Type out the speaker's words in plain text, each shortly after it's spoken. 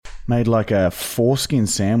made like a foreskin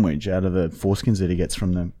sandwich out of the foreskins that he gets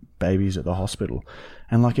from the babies at the hospital.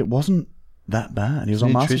 And like, it wasn't that bad. He was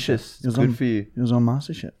on nutritious. MasterChef. It's good for you. He was on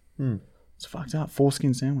MasterChef. It's fucked up.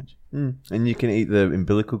 Foreskin sandwich. And you can eat the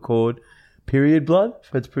umbilical cord. Period blood.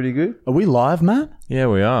 That's pretty good. Are we live, Matt? Yeah,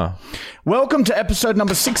 we are. Welcome to episode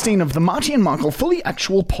number 16 of the Marty and Michael Fully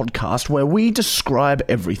Actual podcast, where we describe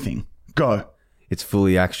everything. Go. It's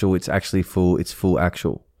fully actual. It's actually full. It's full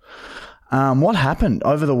actual. What happened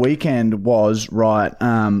over the weekend was, my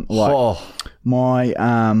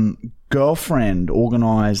girlfriend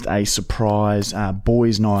organised a surprise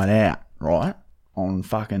boys' night out, right, on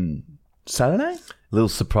fucking Saturday. Little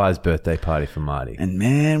surprise birthday party for Marty. And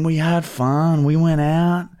man, we had fun. We went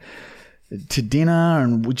out to dinner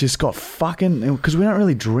and we just got fucking, because we don't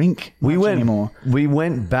really drink anymore. We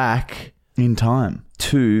went back in time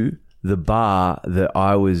to the bar that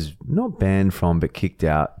I was not banned from, but kicked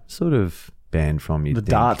out. Sort of banned from, you think.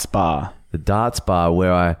 Darts bar. The darts bar,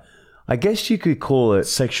 where I guess you could call it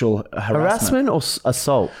sexual harassment or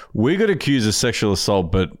assault. We got accused of sexual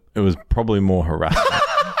assault, but it was probably more harassment.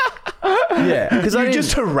 Yeah, because you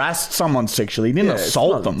just harassed someone sexually. You didn't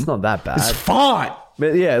assault them. It's not that bad. It's fine.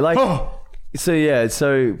 But yeah, like,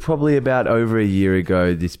 so probably about over a year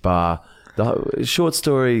ago, this bar, long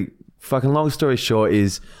story short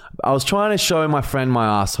is, I was trying to show my friend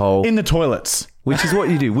my asshole. In the toilets. Which is what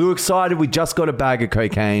you do. We were excited. We just got a bag of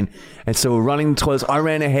cocaine. And so we're running the toilets. I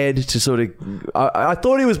ran ahead to sort of, I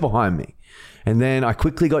thought he was behind me. And then I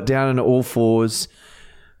quickly got down on all fours,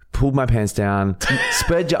 pulled my pants down,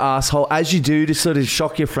 spread your asshole, as you do to sort of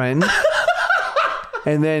shock your friend.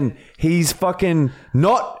 And then he's fucking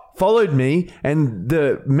not followed me. And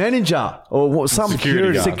the manager or some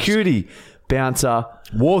security bouncer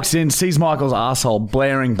walks in, sees Michael's asshole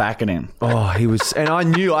blaring back at him. Oh, he was, and I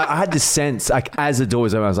knew, I had the sense, like, as the door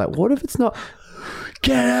was open, I was like, what if it's not?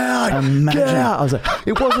 Get out! Get out! I was like,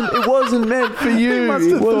 it wasn't meant for you. He must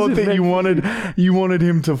have thought that you wanted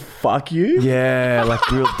him to fuck you. Yeah, like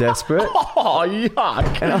real desperate. Oh,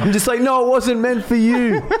 yuck! And I'm just like, no, it wasn't meant for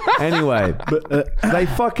you. Anyway, but they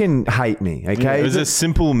fucking hate me. Okay, It was a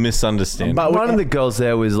simple misunderstanding. But one of the girls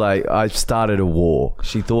there was like, I started a war.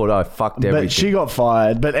 She thought I fucked everything. But she got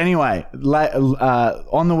fired. But anyway,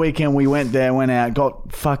 on the weekend we went out,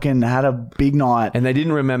 got fucking had a big night, and they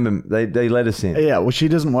didn't remember. They let us in. Yeah. Well, she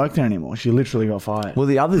doesn't work there anymore. She literally got fired. Well,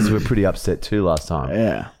 the others were pretty upset too last time.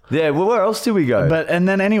 Yeah. Yeah. Well, where else did we go? And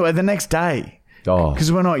then anyway, the next day, because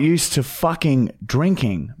we're not used to fucking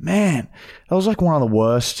drinking, man, that was like one of the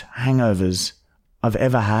worst hangovers I've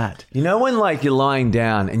ever had. You know when like you're lying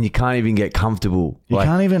down and you can't even get comfortable? You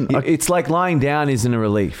can't even... It's like lying down isn't a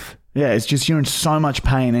relief. Yeah, it's just you're in so much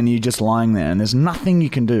pain and you're just lying there and there's nothing you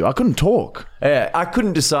can do. I couldn't talk. Yeah, I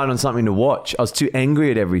couldn't decide on something to watch. I was too angry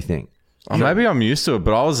at everything. Maybe I'm used to it,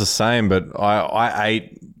 but I was the same. But I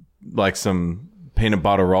ate like some peanut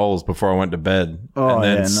butter rolls before I went to bed and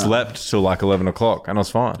then slept till like 11 o'clock and I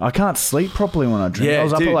was fine. I can't sleep properly when I drink. I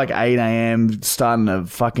was up at like 8 a.m. starting to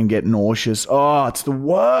fucking get nauseous. Oh, it's the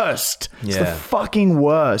worst. It's the fucking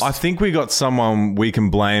worst. I think we got someone we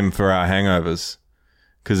can blame for our hangovers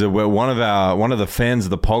because one of the fans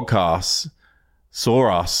of the podcast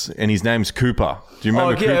saw us and his name's Cooper. Do you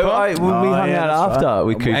remember Cooper? We hung out after right.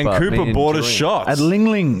 with Cooper. And Cooper bought us shots. At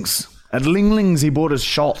Lingling's, he bought us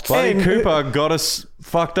shots. Bloody Cooper got us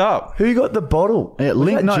fucked up. Who got the bottle? Yeah,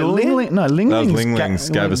 Lingling's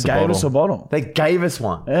gave us a bottle. They gave us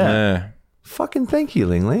one. Yeah. Fucking thank you,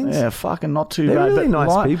 Linglings. Yeah, fucking not too They're bad. Really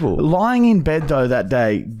nice people. Lying in bed though that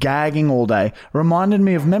day, gagging all day, reminded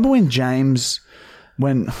me of, remember when James...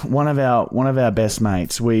 When one of our best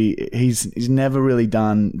mates, he's never really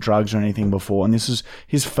done drugs or anything before, and this is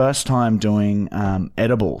his first time doing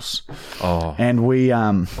edibles. Oh, and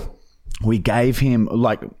we gave him,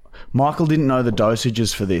 like, Michael didn't know the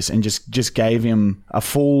dosages for this, and just gave him a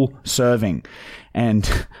full serving,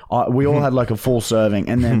 and we all had like a full serving,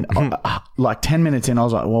 and then like 10 minutes in, I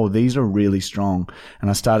was like, whoa, these are really strong, and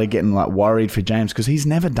I started getting like worried for James because he's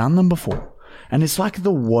never done them before. And it's like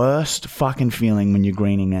the worst fucking feeling when you're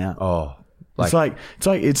greening out. Oh, it's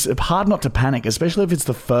hard not to panic, especially if it's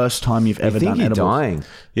the first time you've ever done edibles. Dying.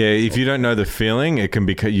 Yeah, if you don't know the feeling, you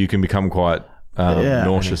can become quite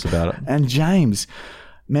nauseous about it. And James,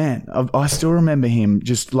 man, I still remember him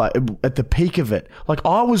just like at the peak of it. Like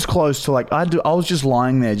I was close to like I was just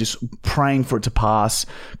lying there, just praying for it to pass.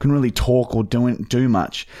 Couldn't really talk or do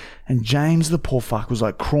much. And James, the poor fuck, was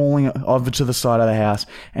like crawling over to the side of the house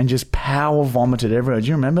and just power vomited everywhere. Do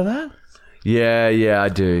you remember that? Yeah, I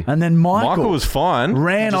do. And then Michael was fine.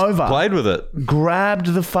 Ran over. Played with it. Grabbed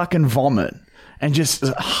the fucking vomit and just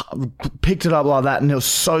picked it up like that, and it was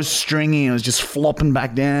so stringy, and it was just flopping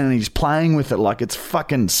back down, and he's playing with it like it's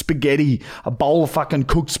fucking spaghetti, a bowl of fucking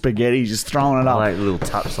cooked spaghetti, just throwing it up. Like little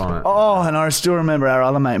taps on it. Oh, and I still remember our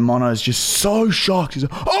other mate Mono's just so shocked. He's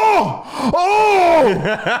like,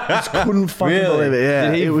 just couldn't fucking believe it.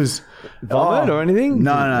 Yeah, it was vomit or anything?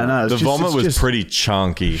 No. The vomit was pretty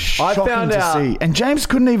chunky. I found out. See. And James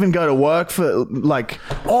couldn't even go to work for like.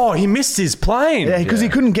 Oh, he missed his plane. Yeah, because he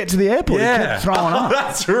couldn't get to the airport. Yeah. He kept throwing up.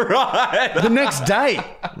 That's right. The next day.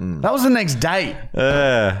 That was the next day.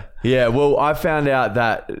 Yeah, well, I found out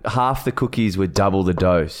that half the cookies were double the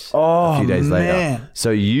dose a few days later. Man.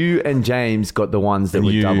 So you and James got the ones that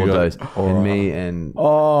were double dose. And me and...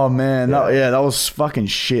 Oh, man. That was fucking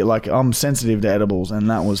shit. Like, I'm sensitive to edibles, and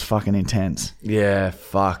that was fucking intense. Yeah,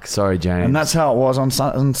 fuck. Sorry, James. And that's how it was on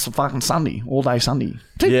fucking Sunday. All day Sunday.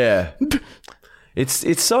 Yeah.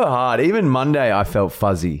 It's so hard. Even Monday, I felt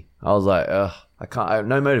fuzzy. I was like, ugh, I have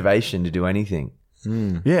no motivation to do anything.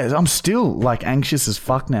 Yeah, I'm still like anxious as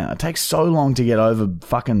fuck now. It takes so long to get over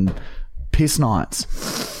fucking piss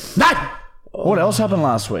nights. No! What else happened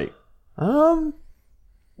last week?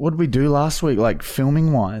 What did we do last week, like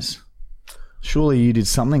filming wise? Surely you did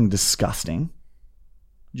something disgusting.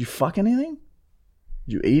 Did you fuck anything?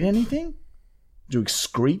 Did you eat anything? Did you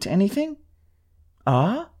excrete anything?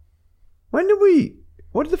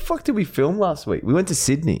 What the fuck did we film last week? We went to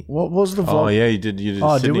Sydney. What was the vlog? Oh, yeah, you did a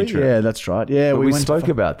did Sydney we? trip. Yeah, that's right. Yeah, But we went spoke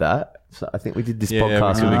about that. So I think we did this Yeah,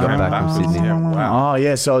 podcast when we we got came back back from from Sydney. Sydney. Wow. Oh,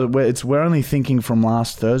 yeah. So we're only thinking from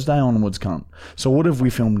last Thursday onwards, cunt. So what have we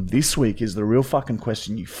filmed this week is the real fucking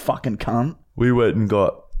question, you fucking cunt. We went and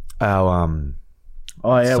got our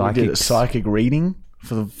Oh, yeah, we did a Psychics. psychic reading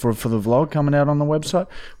for the vlog coming out on the website,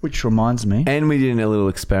 which reminds me. and we did a little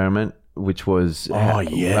experiment, which was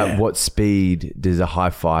at what speed does a high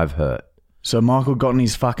five hurt? So Michael got in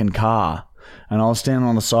his fucking car, and I was standing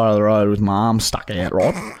on the side of the road with my arm stuck out,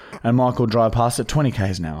 right? And Michael drove past at 20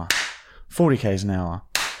 k's an hour, 40 k's an hour,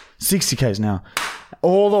 60 k's an hour,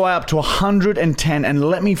 all the way up to 110. And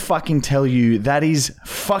let me fucking tell you, that is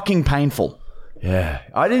fucking painful. Yeah,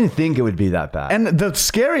 I didn't think it would be that bad. And the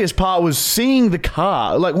scariest part was seeing the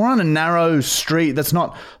car. Like, we're on a narrow street that's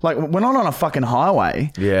not... Like, we're not on a fucking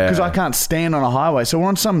highway. Yeah. Because I can't stand on a highway. So we're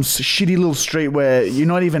on some shitty little street where you're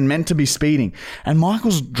not even meant to be speeding. And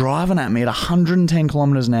Michael's driving at me at 110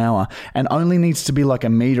 kilometers an hour and only needs to be like a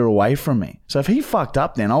meter away from me. So if he fucked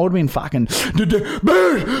up then, I would have been fucking...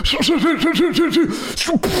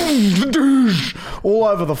 all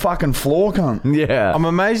over the fucking floor, cunt. yeah, I'm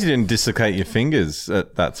amazed you didn't dislocate your fingers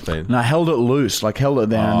at that speed. And I held it loose, like held it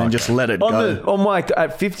down and then just let it go. on my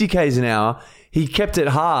at 50 k's an hour, he kept it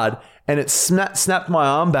hard and it snapped my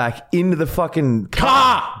arm back into the fucking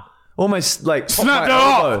car. Almost like Snapped my it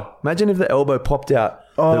off. elbow. Imagine if the elbow popped out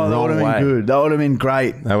the Oh, that wrong would have way. been good. That would have been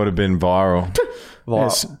great. That would have been viral. Well,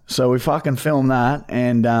 Yes. So we fucking filmed that,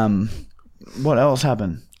 and what else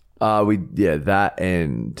happened? that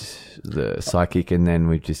and the psychic, and then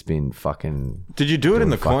we've just been fucking. Did you do it in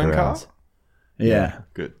the coin car? arounds. Yeah.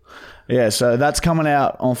 Good. Yeah, so that's coming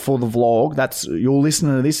out for the vlog. You're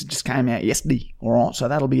listening to this. It just came out yesterday. All right, so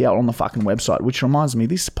that'll be out on the fucking website. Which reminds me,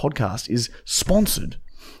 this podcast is sponsored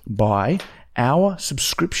by our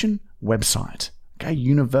subscription website. Okay,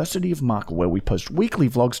 University of Markle, where we post weekly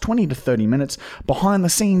vlogs, 20 to 30 minutes, behind the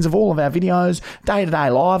scenes of all of our videos,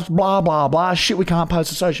 day-to-day lives, blah, blah, blah, shit we can't post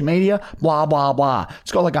to social media, blah, blah, blah.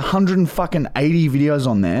 It's got like 180 videos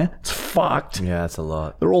on there. It's fucked. Yeah, that's a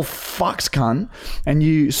lot. They're all fucks, cunt. And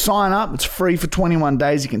you sign up. It's free for 21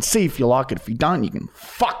 days. You can see if you like it. If you don't, you can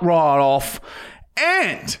fuck right off.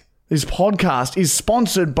 And this podcast is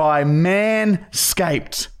sponsored by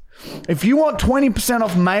Manscaped. If you want 20%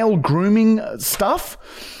 off male grooming stuff,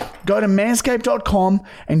 go to manscaped.com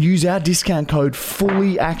and use our discount code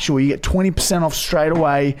FULLYACTUAL. You get 20% off straight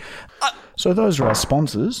away. So those are our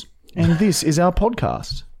sponsors. And this is our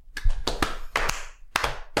podcast.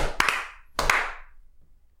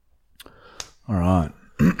 All right.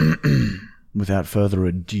 Without further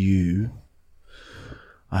ado,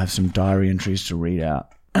 I have some diary entries to read out.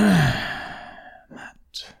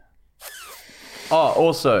 Oh,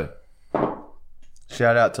 also,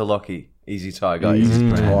 shout out to Lockie, Easy Tiger. Easy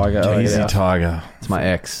Tiger. Easy Tiger. It's my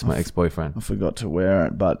ex-boyfriend. I forgot to wear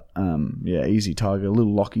it, but yeah, Easy Tiger.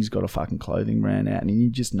 Little Lockie's got a fucking clothing brand out, and you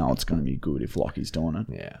just know it's going to be good if Lockie's doing it.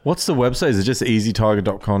 Yeah. What's the website? Is it just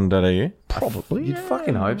easytiger.com.au? Probably. You'd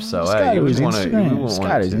fucking hope so, Just eh? go You to his wouldn't wanna- you Instagram. wouldn't Just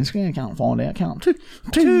want go to it his to. Instagram. Can't find out.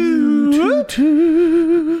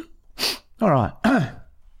 All right.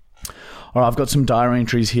 All right, I've got some diary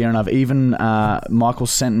entries here, and I've even Michael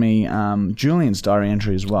sent me Julian's diary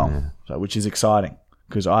entry as well, so, which is exciting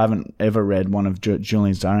because I haven't ever read one of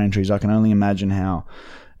Julian's diary entries. I can only imagine how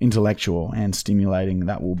intellectual and stimulating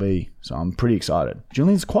that will be. So I'm pretty excited.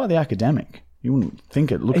 Julian's quite the academic. You wouldn't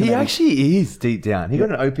think it. He actually is deep down. He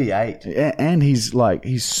got an OP8. And he's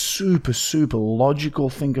super, super logical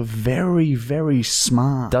thinker, very, very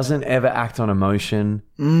smart. Doesn't ever act on emotion.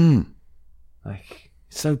 Like,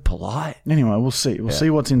 so polite. Anyway, we'll see. We'll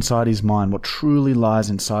see what's inside his mind, what truly lies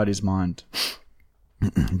inside his mind.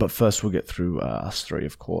 But first we'll get through us three,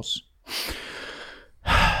 of course.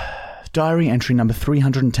 Diary entry number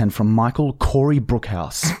 310 from Michael Corey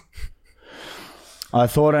Brookhouse. I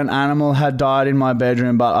thought an animal had died in my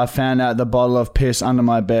bedroom, but I found out the bottle of piss under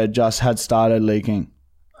my bed just had started leaking.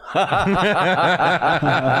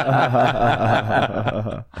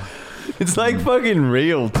 It's like fucking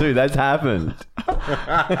real too. That's happened.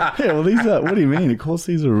 Yeah, well, these are, what do you mean? Of course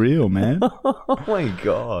these are real, man. Oh my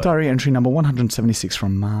God. Diary entry number 176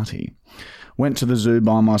 from Marty. Went to the zoo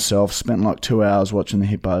by myself, spent like 2 hours watching the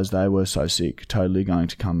hippos. They were so sick. Totally going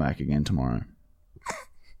to come back again tomorrow.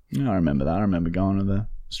 Yeah, I remember that. I remember going to the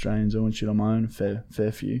Australian zoo and shit on my own.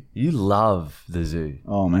 Fair few. You love the zoo.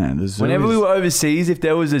 Oh, man. The zoo Whenever we were overseas, if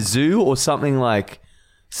there was a zoo or something like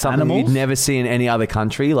something Animals? you'd never see in any other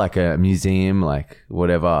country, like a museum, like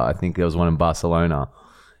whatever. I think there was one in Barcelona.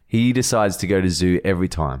 He decides to go to zoo every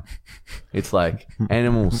time. It's like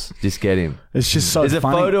animals, just get him. It's just so There's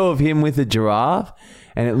funny. a photo of him with a giraffe,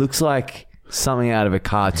 and it looks like something out of a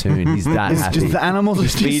cartoon. He's that happy. Just the animals are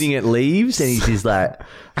He's just feeding it leaves, and he's just like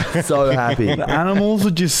so happy. The animals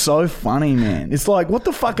are just so funny, man. It's like, what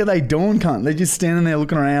the fuck are they doing, cunt? They're just standing there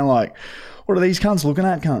looking around like, what are these cunts looking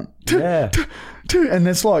at, cunt? Yeah. And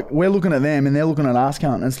it's like, we're looking at them and they're looking at us,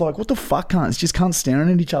 cunt. And it's like, what the fuck, cunt? It's just cunts staring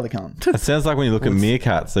at each other, cunt. It sounds like when you look at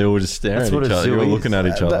meerkats, they all just stare at each what a other. zoo You're all is. looking at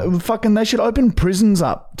each other. They should open prisons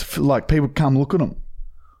up to, like, people come look at them.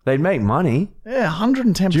 They'd make money. Yeah,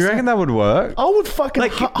 110%. Do you reckon that would work? I would fucking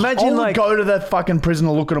Imagine, I would like- go to that fucking prison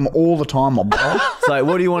and look at them all the time. It's like,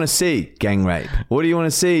 what do you want to see? Gang rape. What do you want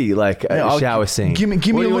to see? Like a shower scene. Give me What do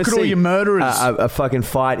a you look wanna at all see? your murderers. A fucking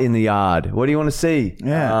fight in the yard. What do you want to see?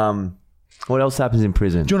 Yeah. What else happens in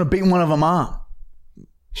prison? Do you want to beat one of them up?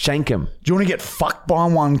 Shank him. Do you want to get fucked by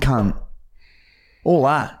one, cunt? All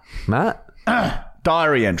that. Matt?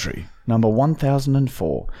 Diary entry number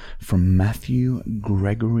 1004 from Matthew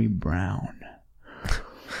Gregory Brown.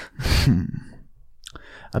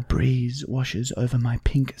 A breeze washes over my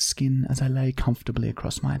pink skin as I lay comfortably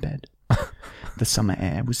across my bed. The summer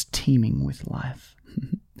air was teeming with life.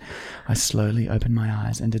 I slowly opened my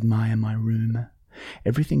eyes and admired my room.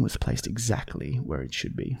 Everything was placed exactly where it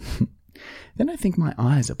should be. Then I think my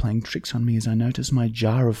eyes are playing tricks on me as I notice my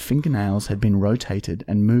jar of fingernails had been rotated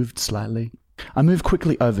and moved slightly. I moved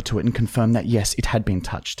quickly over to it and confirmed that yes, it had been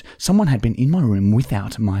touched. Someone had been in my room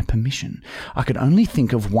without my permission. I could only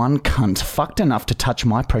think of one cunt fucked enough to touch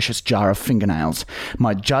my precious jar of fingernails.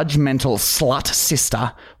 My judgmental slut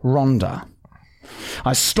sister, Rhonda.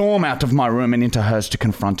 I storm out of my room and into hers to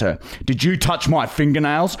confront her. Did you touch my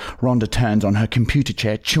fingernails? Rhonda turns on her computer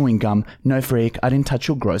chair, chewing gum. No, freak, I didn't touch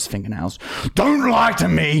your gross fingernails. Don't lie to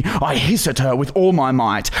me! I hiss at her with all my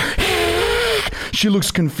might. She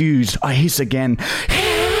looks confused. I hiss again.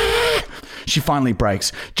 She finally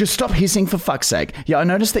breaks. Just stop hissing for fuck's sake. Yeah, I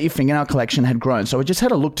noticed that your fingernail collection had grown, so I just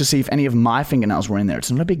had a look to see if any of my fingernails were in there.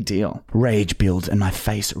 It's not a big deal. Rage builds and my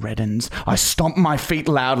face reddens. I stomp my feet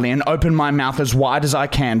loudly and open my mouth as wide as I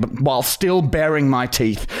can, but while still baring my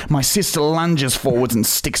teeth. My sister lunges forwards and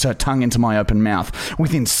sticks her tongue into my open mouth.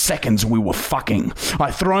 Within seconds, we were fucking.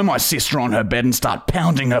 I throw my sister on her bed and start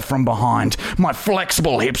pounding her from behind. My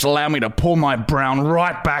flexible hips allow me to pull my brown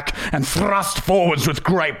right back and thrust forwards with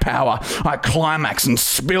great power. I climax and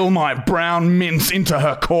spill my brown mince into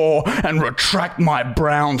her core and retract my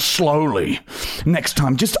brown slowly. Next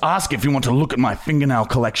time, just ask if you want to look at my fingernail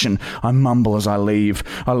collection. I mumble as I leave.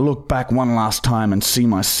 I look back one last time and see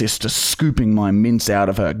my sister scooping my mince out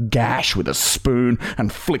of her gash with a spoon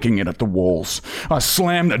and flicking it at the walls. I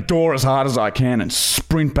slam the door as hard as I can and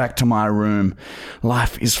sprint back to my room.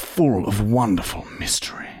 Life is full of wonderful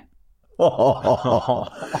mystery.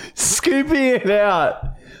 Scooping it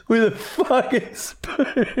out with a fucking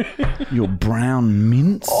spoon. Your brown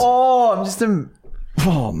mince? Oh, I'm just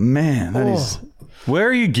Oh, man, that is... Where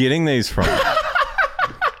are you getting these from?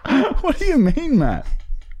 What do you mean, Matt?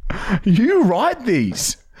 You write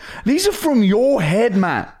these. These are from your head,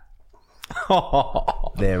 Matt.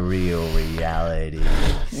 They're real reality.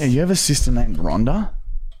 Yeah, you have a sister named Rhonda?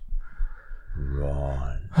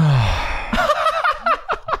 Ron.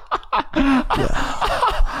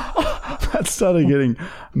 Matt started getting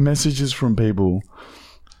messages from people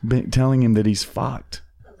telling him that he's fucked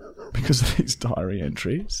because of these diary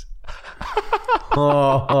entries.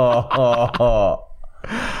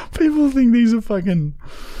 People think these are fucking...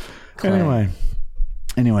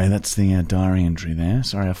 Anyway, that's the diary entry there.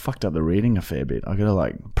 Sorry, I fucked up the reading a fair bit. I got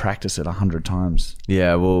to practice it 100 times.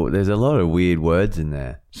 Yeah, well, there's a lot of weird words in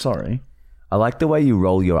there. Sorry. I like the way you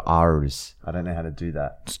roll your R's. I don't know how to do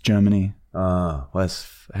that. It's Germany.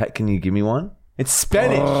 Can you give me one? It's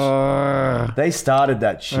Spanish. They started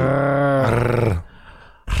that shit.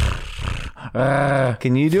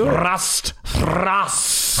 Can you do it? Thrust.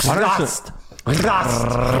 I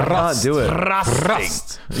can't do it.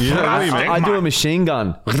 Thrust. You know what you mean? I do a machine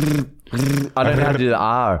gun. I don't know how to do the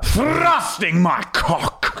R. Thrusting my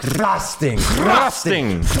cock. Thrusting. Thrust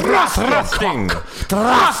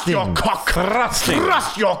your cock.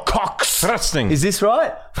 Thrust your cocks. Thrusting. Is this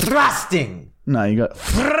right? Thrusting. No, you got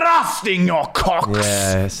thrusting your cocks.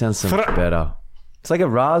 Yeah, it sounds so much better. It's like a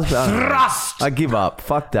raspberry. Thrust. I give up.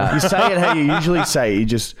 Fuck that. You say it how you usually say it. You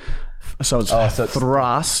just... So it's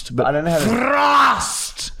thrust, but I don't know how to...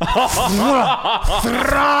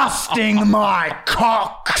 Thrusting my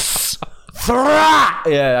cocks.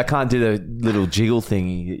 Yeah, I can't do the little jiggle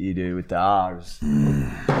thingy that you do with the R's.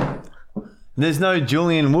 There's no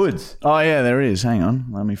Julian Woods. Oh, yeah, there is. Hang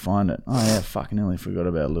on. Let me find it. Oh, yeah, fucking nearly forgot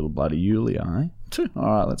about little bloody Julia, eh? All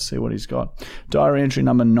right, let's see what he's got. Diary entry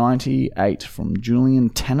number 98 from Julian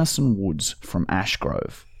Tennyson Woods from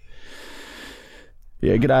Ashgrove.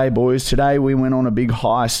 Yeah, g'day, boys. Today we went on a big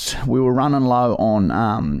heist. We were running low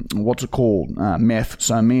on, meth.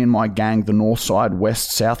 So me and my gang, the north side, west,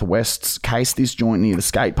 southwests, cased this joint near the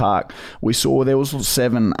skate park. We saw there was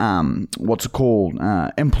 7,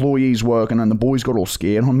 employees working, and the boys got all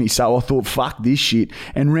scared on me. So I thought, fuck this shit,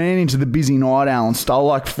 and ran into the busy night owl and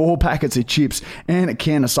stole 4 packets of chips and a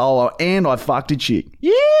can of Solo, and I fucked a chick.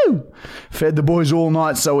 You! Fed the boys all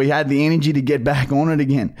night, so we had the energy to get back on it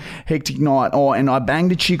again. Hectic night. Oh, and I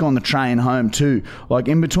banged a chick on the train home too.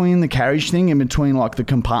 In between the carriage thing, in between the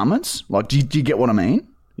compartments. Do you get what I mean?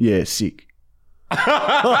 Yeah, sick.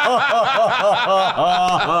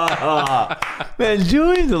 Man,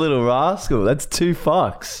 Julian's a little rascal. That's 2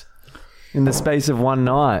 fucks in the space of one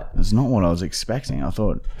night. That's not what I was expecting. I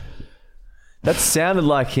thought... That sounded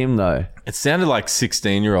like him though. It sounded like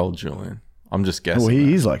 16-year-old Julian. I'm just guessing. Well,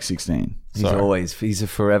 he is 16. He's a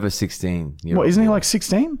forever 16. What, isn't he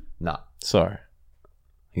 16? No. Sorry.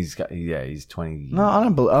 He's 20. No, I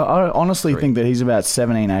don't believe... I honestly think that he's about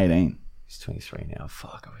 17, 18. He's 23 now.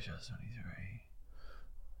 Fuck, I wish I was 23.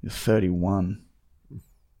 You're 31.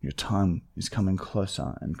 Your time is coming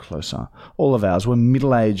closer and closer. All of ours. We're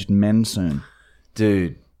middle-aged men soon.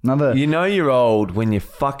 Dude. You know you're old when your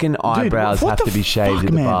fucking eyebrows have to be shaved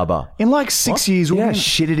at the barber. In 6 years... You know how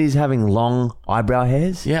shit it is having long eyebrow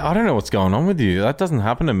hairs? Yeah, I don't know what's going on with you. That doesn't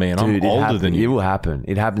happen to me, and I'm older than you. It will happen.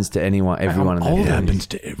 It happens to everyone in the It happens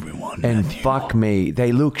to everyone. And fuck me.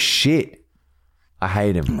 They look shit. I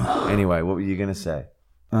hate them. Anyway, what were you going to say?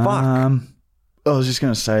 Fuck. I was just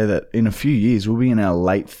going to say that in a few years, we'll be in our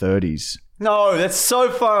late 30s. No, that's so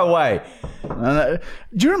far away.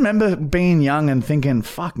 Do you remember being young and thinking,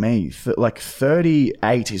 fuck me,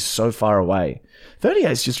 38 is so far away. 38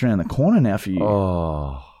 is just around the corner now for you.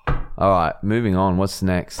 Oh. All right, moving on. What's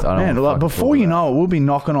next? Before you know it, we'll be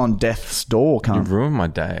knocking on death's door. You've ruined my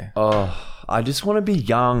day. Oh, I just want to be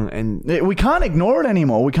young and... We can't ignore it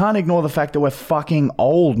anymore. We can't ignore the fact that we're fucking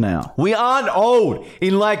old now. We aren't old.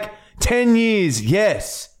 In 10 years,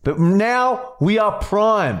 yes. But now we are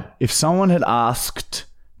prime. If someone had asked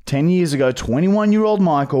 10 years ago, 21-year-old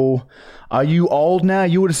Michael, are you old now?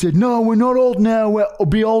 You would have said, no, we're not old now. We'll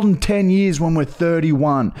be old in 10 years when we're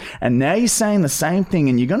 31. And now you're saying the same thing,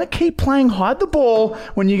 and you're going to keep playing hide the ball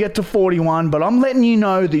when you get to 41, but I'm letting you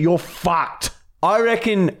know that you're fucked. I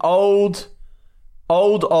reckon old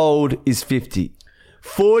is 50.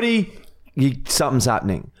 40, something's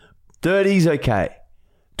happening. 30's okay.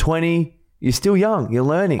 20... You're still young. You're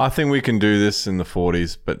learning. I think we can do this in the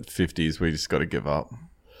 40s, but 50s, we just got to give up.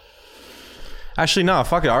 Actually, no,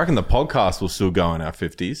 fuck it. I reckon the podcast will still go in our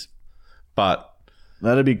 50s, but...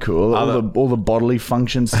 That'd be cool. All the bodily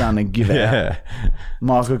functions starting to give out.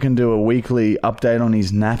 Michael can do a weekly update on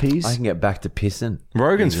his nappies. I can get back to pissing.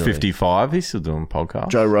 Rogan's 55. He's still doing podcasts.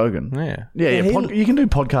 Joe Rogan. Yeah. You can do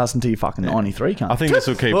podcasts until you're fucking 93, can't you? I think this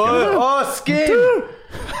will keep going. Oh, skin.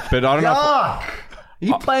 But I don't know.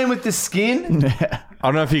 you playing with the skin? I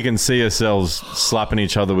don't know if you can see yourselves slapping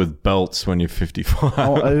each other with belts when you're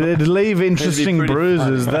 55. It'd leave interesting pretty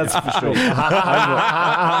bruises, that's for sure.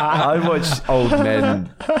 I watch old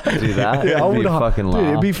men do that. Yeah, It'd be fucking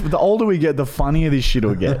laugh. the older we get, the funnier this shit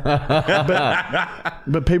will get.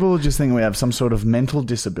 but people will just think we have some sort of mental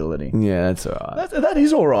disability. Yeah, that's all right. That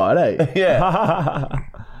is all right, eh? Yeah.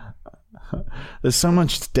 There's so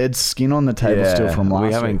much dead skin on the table still from last week.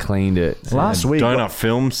 We haven't cleaned it. Last week, Donut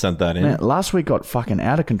Film sent that in. man, last week got fucking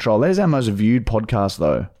out of control. There's our most viewed podcast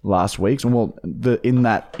though. Last week's, and well, in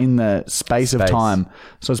the space of time.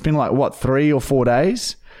 So it's been like what 3 or 4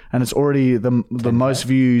 days, and it's already the most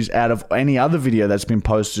views out of any other video that's been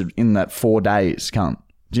posted in that 4 days. Cunt.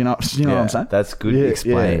 Do you know what I'm saying? That's good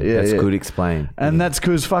explain. That's good explain. And that's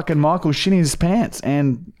because fucking Michael shit his pants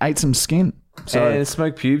and ate some skin. So and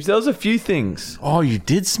smoked pubes. There was a few things. Oh, you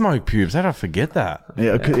did smoke pubes. How did I forget that?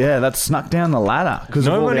 yeah, that snuck down the ladder because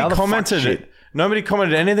Nobody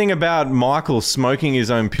commented anything about Michael smoking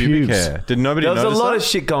his own pubic hair. Did nobody There was notice a lot that? of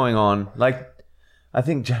shit going on. Like, I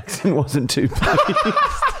think Jackson wasn't too pleased.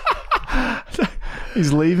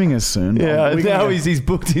 He's leaving us soon. Yeah, now he's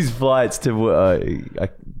booked his flights to. I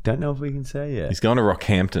don't know if we can say yet. He's going to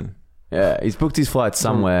Rockhampton. Yeah, he's booked his flights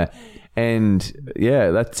somewhere. And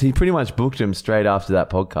yeah, he pretty much booked him straight after that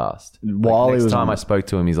podcast. Next time I spoke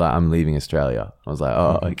to him, he's like, "I'm leaving Australia." I was like,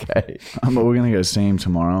 "Oh, okay." But we're gonna go see him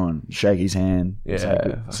tomorrow and shake his hand.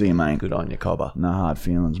 Yeah, see you, mate. Good on you, Cobber. No hard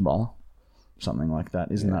feelings, bro. Something like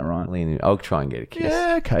that, isn't that right? Lean in. I'll try and get a kiss.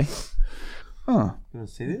 Yeah, okay. Oh, You want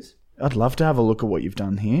to see this? I'd love to have a look at what you've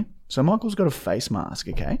done here. So Michael's got a face mask,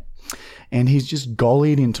 okay, and he's just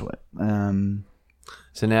gollied into it.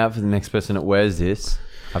 So now for the next person that wears this.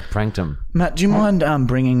 I've pranked him. Matt, do you mind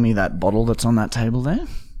bringing me that bottle that's on that table there?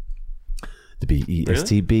 The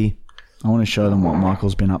BESTB. I want to show them what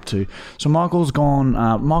Michael's been up to. So Michael's gone.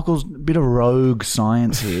 Michael's a bit of rogue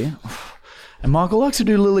science here. And Michael likes to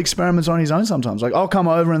do little experiments on his own sometimes. Like, I'll come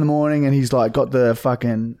over in the morning and he's like got the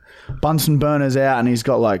fucking Bunsen burners out and he's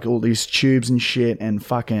got like all these tubes and shit and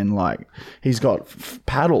fucking like he's got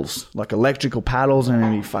paddles, like electrical paddles,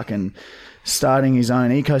 and he fucking starting his own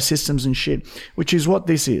ecosystems and shit, which is what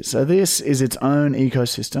this is. So this is its own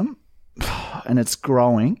ecosystem and it's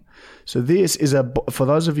growing. So this is for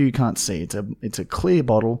those of you who can't see, it's a clear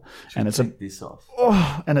bottle and it's this off.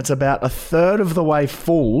 And it's about a third of the way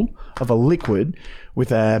full of a liquid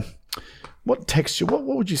with what texture? What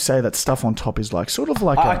would you say that stuff on top is like? Sort of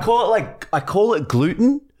like I call it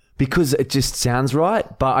gluten because it just sounds right,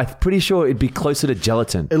 but I'm pretty sure it'd be closer to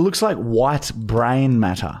gelatin. It looks like white brain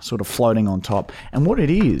matter sort of floating on top. And what it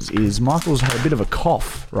is Michael's had a bit of a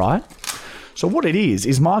cough, right? So what it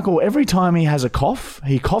is Michael, every time he has a cough,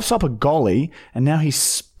 he coughs up a golly and now he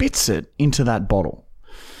spits it into that bottle.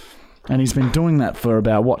 And he's been doing that for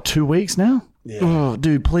about, 2 weeks now? Yeah. Oh,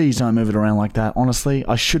 dude, please don't move it around like that. Honestly,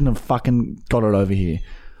 I shouldn't have fucking got it over here.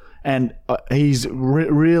 And he's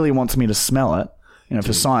really wants me to smell it,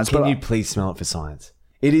 for science. Can you please smell it for science?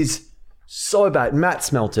 It is so bad. Matt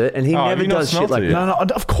smelt it, and he never does shit like that. No,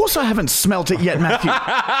 of course I haven't smelt it yet, Matthew.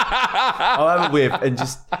 I'll have a whiff and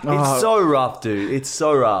just... It's so rough, dude. It's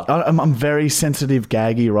so rough. I'm very sensitive,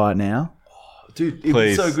 gaggy right now. Dude, it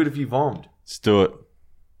Please. was so good if you vommed. Let's do it.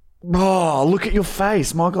 Oh, look at your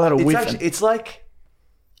face. Michael had a whiff. It's like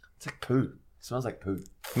poo. It smells like poo.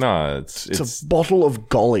 No, it's a bottle of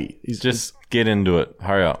golly. Just get into it.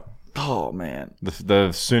 Hurry up. Oh, man.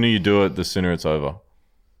 The sooner you do it, the sooner it's over.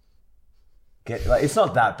 It's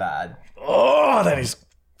not that bad. Oh, that is...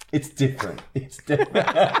 It's different. It's different.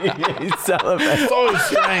 It's so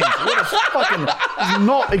strange. What a fucking... I was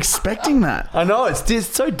not expecting that. I know. It's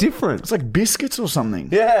so different. It's like biscuits or something.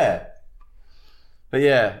 Yeah. But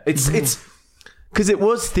yeah, it's because it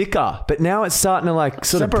was thicker, but now it's starting to like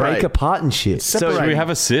sort of break apart and shit. So should we have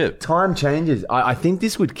a sip? Time changes. I think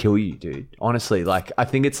this would kill you, dude. Honestly, like I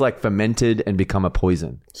think it's like fermented and become a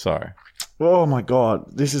poison. Sorry. Oh my God,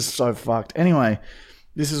 this is so fucked. Anyway,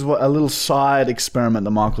 this is a little side experiment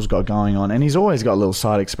that Michael's got going on, and he's always got little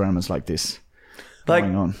side experiments like this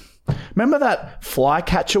going on. Remember that fly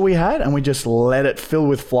catcher we had, and we just let it fill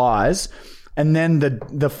with flies, and then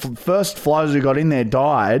the first flies we got in there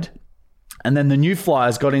died, and then the new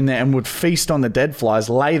flies got in there and would feast on the dead flies,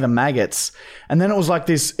 lay the maggots, and then it was like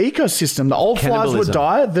this ecosystem. The old flies would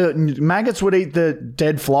die, the maggots would eat the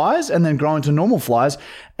dead flies, and then grow into normal flies,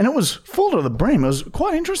 and it was full to the brim. It was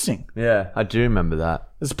quite interesting. Yeah, I do remember that.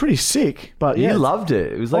 It's pretty sick, but you loved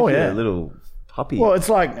it. It was like a little puppy. Well, it's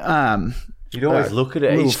like you'd always look at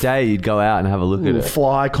it each day. You'd go out and have a look at it.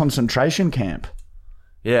 Fly concentration camp.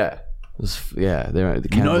 Yeah, the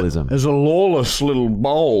cannibalism. There's a lawless little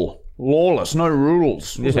bowl lawless, no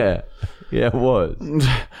rules. Yeah, it was.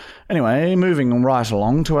 Anyway, moving right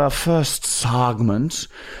along to our first segment,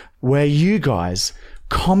 where you guys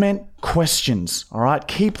comment questions. All right,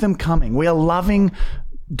 keep them coming. We are loving,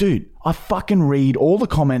 dude. I fucking read all the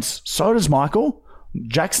comments. So does Michael.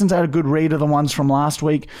 Jackson's had a good read of the ones from last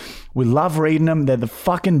week. We love reading them. They're the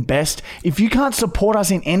fucking best. If you can't support us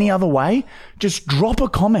in any other way, just drop a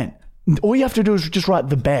comment. All you have to do is just write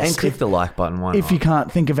the best. And click the like button. Why if not? you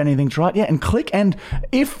can't think of anything to write, yeah, and click. And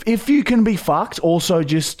if you can be fucked, also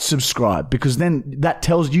just subscribe, because then that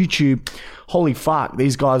tells YouTube, holy fuck,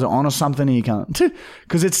 these guys are onto something and you can't.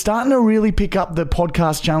 Because it's starting to really pick up the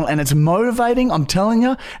podcast channel and it's motivating, I'm telling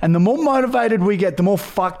you. And the more motivated we get, the more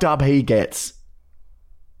fucked up he gets.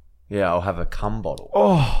 Yeah, I'll have a cum bottle.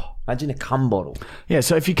 Oh. Imagine a cum bottle. Yeah,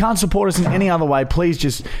 so if you can't support us in any other way, please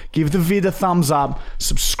just give the vid a thumbs up,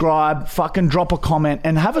 subscribe, fucking drop a comment,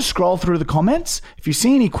 and have a scroll through the comments. If you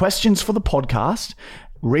see any questions for the podcast,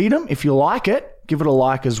 read them. If you like it, give it a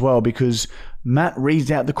like as well, because Matt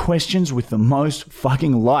reads out the questions with the most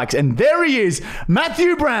fucking likes. And there he is,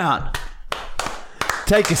 Matthew Brown.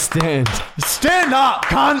 Take a stand. Stand up,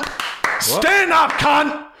 cunt. Stand up,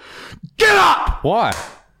 cunt. Get up. Why?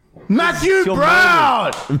 Matthew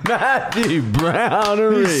Brown. Matthew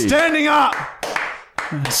Brown. He's standing up.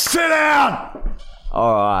 Sit down.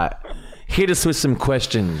 All right. Hit us with some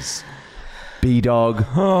questions. B-Dog.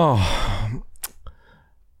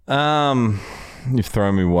 You've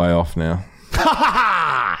thrown me way off now.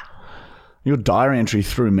 Your diary entry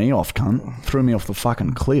threw me off, cunt. Threw me off the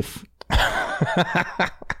fucking cliff.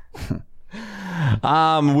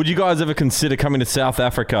 Would you guys ever consider coming to South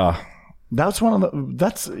Africa? That's one of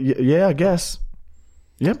the... Yeah, I guess.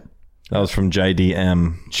 Yep. That was from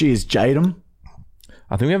JDM. Cheers, Jadem.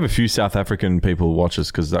 I think we have a few South African people who watch us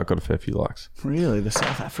because that got a fair few likes. Really? The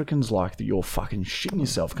South Africans like that you're fucking shitting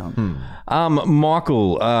yourself, cunt.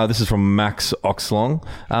 Michael, this is from Max Oxlong.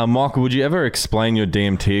 Michael, would you ever explain your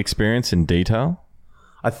DMT experience in detail?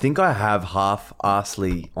 I think I have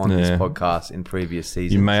half-arsely on this podcast in previous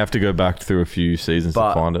seasons. You may have to go back through a few seasons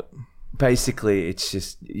to find it. Basically, it's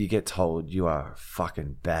just you get told you are a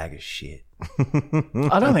fucking bag of shit.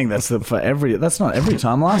 I don't think that's that's not every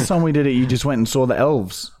time. Last time we did it, you just went and saw the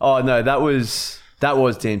elves. Oh no, that was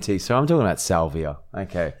DMT. So I'm talking about salvia.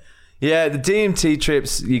 Okay, yeah, the DMT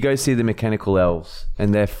trips. You go see the mechanical elves,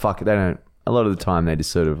 and they don't. A lot of the time, they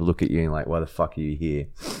just sort of look at you and like, why the fuck are you here?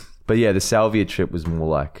 But yeah, the salvia trip was more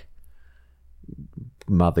like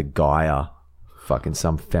Mother Gaia, fucking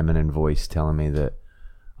some feminine voice telling me that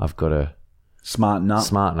I've got to smarten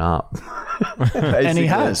up. And he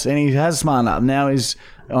has smartened up. Now he's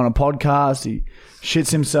on a podcast. He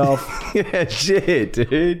shits himself. Yeah, shit,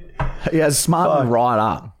 dude. He has smartened right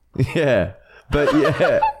up. Yeah, but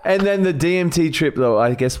yeah. And then the DMT trip, though,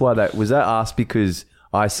 I guess why that was asked because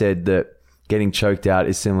I said that getting choked out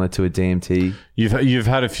is similar to a DMT. You've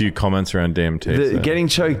had a few comments around DMT. Getting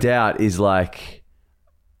choked out is like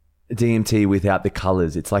DMT without the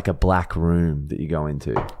colors. It's like a black room that you go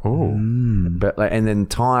into. Oh, but and then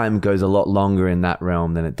time goes a lot longer in that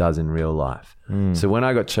realm than it does in real life. So when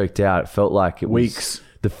I got choked out, it felt like it was weeks.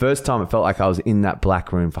 The first time it felt like I was in that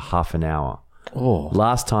black room for half an hour. Oh,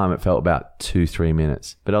 last time it felt about 2-3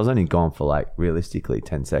 minutes, but I was only gone for like realistically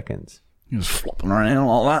 10 seconds. He was flopping around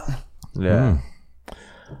like that. Yeah.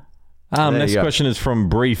 Next question is from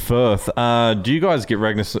Bree Firth. Do you guys get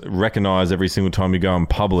recognized every single time you go in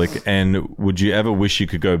public? And would you ever wish you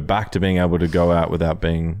could go back to being able to go out without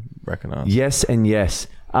being recognized? Yes and yes.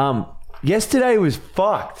 Yesterday was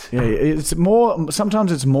fucked. Yeah, it's more.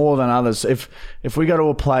 Sometimes it's more than others. If we go to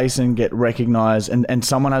a place and get recognized, and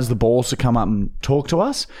someone has the balls to come up and talk to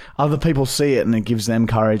us, other people see it and it gives them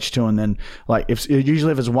courage too. And then, like,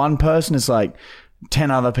 usually if it's one person, it's like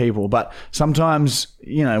 10 other people. But sometimes,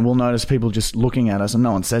 we'll notice people just looking at us and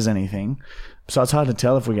no one says anything. So it's hard to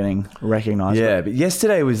tell if we're getting recognized. Yeah, but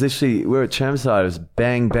yesterday was literally, we were at Chermside, it was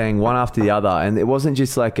bang, bang, one after the other. And it wasn't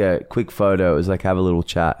just like a quick photo. It was like, have a little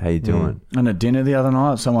chat. How you doing? And at dinner the other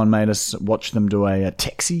night, someone made us watch them do a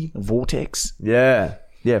vortex. Yeah.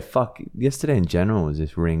 Yeah, fuck. Yesterday in general was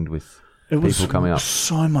just ringed with people coming up.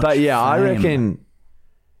 So much But yeah, fame. I reckon...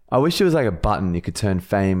 I wish it was like a button you could turn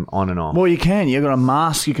fame on and off. Well, you can. You've got a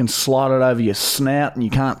mask. You can slide it over your snout and you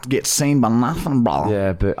can't get seen by nothing, bro.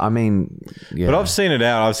 Yeah, but I mean... Yeah. But I've seen it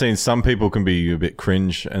out. I've seen some people can be a bit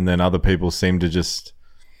cringe and then other people seem to just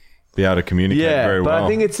be able to communicate very well. But I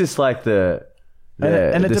think it's just like the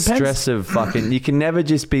stress of fucking... You can never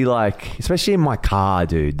just be like... Especially in my car,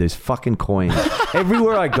 dude. There's fucking coins.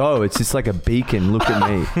 Everywhere I go, it's just like a beacon. Look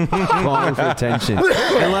at me. Crying for attention.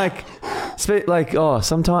 And like...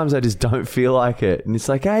 Sometimes I just don't feel like it. And it's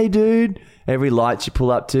like, hey, dude. Every light you pull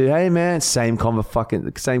up to, hey, man, same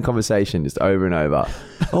conversation, just over and over.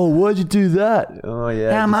 Oh, why'd you do that? Oh,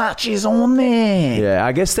 yeah. How much is on there? Yeah,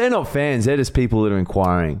 I guess they're not fans. They're just people that are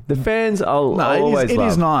inquiring. The fans, I'll always love.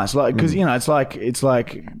 It is nice, like because it's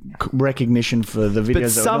like recognition for the videos. But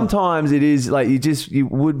sometimes it is like you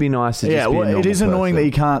would be nice to just be a it is annoying person. that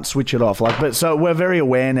you can't switch it off. But so we're very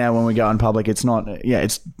aware now when we go in public. It's not. Yeah,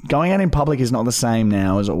 it's going out in public is not the same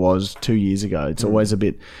now as it was 2 years ago. It's always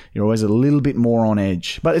you're always a little bit more on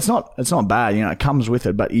edge, but it's not bad. It comes with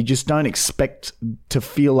it, but you just don't expect to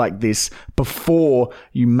feel like this before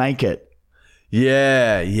you make it.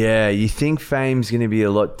 Yeah. You think fame's going to be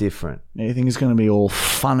a lot different. You think it's going to be all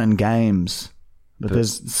fun and games, but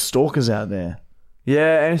there's stalkers out there.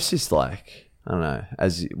 Yeah, and it's just like, I don't know.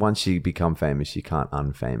 Once you become famous, you can't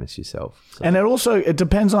unfamous yourself. So. And it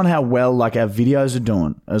depends on how well like our videos are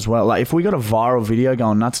doing as well. Like if we got a viral video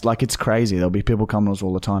going nuts, like it's crazy. There'll be people coming to us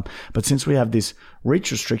all the time. But since we have this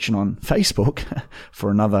reach restriction on Facebook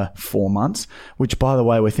for another 4 months, which by the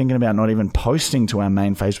way, we're thinking about not even posting to our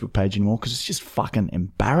main Facebook page anymore because it's just fucking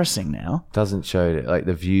embarrassing now. Doesn't show it. Like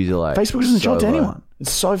the views are like Facebook doesn't show it to anyone.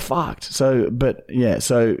 It's so fucked. So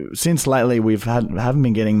since lately haven't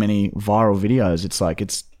been getting many viral videos. It's like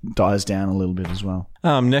it's dies down a little bit as well.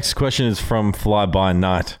 Next question is from Fly By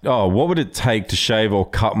Night. Oh, what would it take to shave or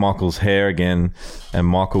cut Michael's hair again? And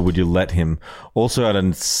Michael, would you let him? Also, had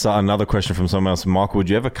another question from someone else. Michael, would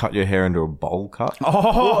you ever cut your hair into a bowl cut?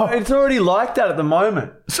 Oh, it's already like that at the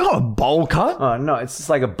moment. It's not a bowl cut. Oh no, it's just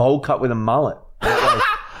like a bowl cut with a mullet.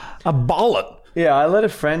 A bullet. Yeah, I let a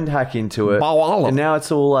friend hack into it. Mullet. And now it's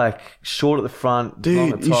all like short at the front.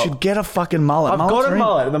 Dude, on the you top. should get a fucking mullet. I've got a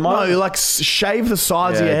mullet at the moment. No, you like shave the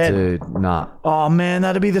sides of your head. Dude, nah. Oh man,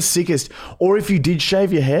 that'd be the sickest. Or if you did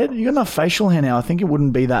shave your head, you got enough facial hair now. I think it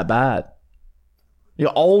wouldn't be that bad.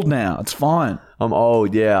 You're old now. It's fine. I'm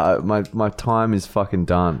old, yeah. My time is fucking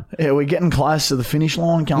done. Yeah, we're getting close to the finish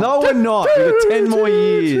line. No, we're not. We've got 10 more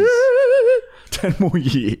years. 10 more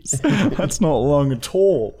years. That's not long at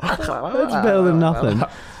all. That's better than nothing.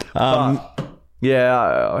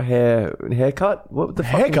 Haircut? What the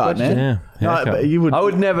fuck? Haircut, man. Yeah, haircut. No, but you would. I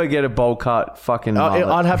would never get a bowl cut fucking mullet.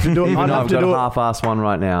 I'd have to do it. Even I'd though have I've to got do a it. half-ass one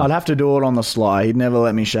right now. I'd have to do it on the sly. He'd never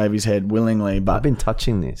let me shave his head willingly, I've but been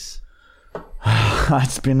touching this.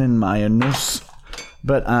 it's been in my anus.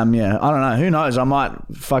 But yeah, I don't know. Who knows? I might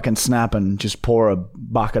fucking snap and just pour a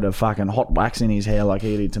bucket of fucking hot wax in his hair like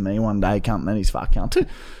he did to me one day. Cunt, then he's fucking cunt.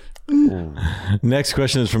 Next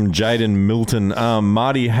question is from Jaden Milton.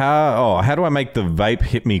 Marty, how do I make the vape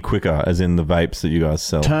hit me quicker? As in the vapes that you guys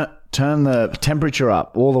sell. Turn the temperature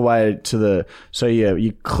up all the way to the. So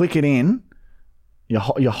you click it in. You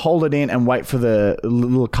hold it in and wait for the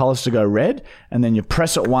little colours to go red, and then you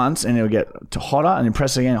press it once and it'll get to hotter, and you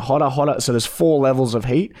press it again, hotter. So there's 4 levels of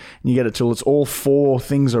heat, and you get it till it's all 4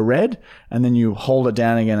 things are red, and then you hold it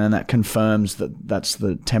down again, and that confirms that that's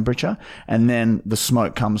the temperature, and then the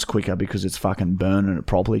smoke comes quicker because it's fucking burning it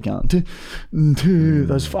properly.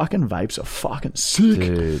 Those fucking vapes are fucking sick.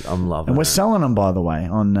 Dude, I'm loving it. And we're selling them, by the way,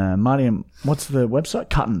 on Marty. What's the website?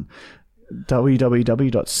 Cuttin.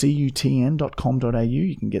 www.cutn.com.au.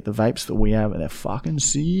 You can get the vapes that we have, and they're fucking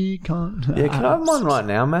sick. Yeah, can I have one right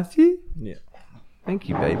now, Matthew? Yeah. Thank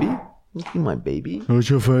you, baby. Thank you, my baby. I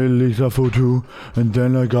just felt a photo, and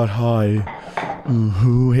then I got high.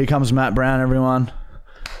 Here comes Matt Brown, everyone.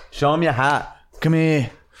 Show him your hat. Come here,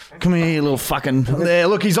 you little fucking. There,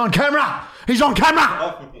 look, he's on camera. He's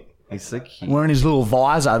so cute. wearing his little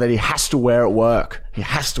visor that he has to wear at work. He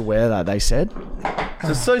has to wear that, they said.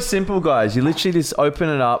 So it's so simple, guys. You literally just open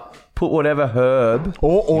it up, put whatever herb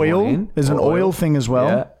or oil. There's an oil thing as well.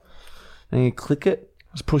 Yeah. And you click it.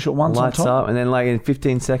 Just push it once lights on top. up, and then like in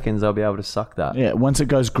 15 seconds, I'll be able to suck that. Yeah, once it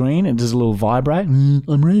goes green, it does a little vibrate.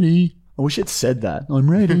 I'm ready. I wish it said that. I'm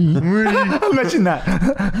ready. Imagine that.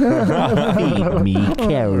 Feed me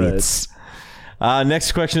carrots.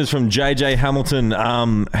 Next question is from JJ Hamilton.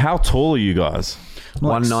 How tall are you guys?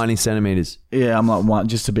 190 centimeters. Yeah, I'm like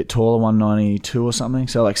just a bit taller, 192 or something.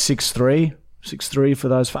 So like 6'3" for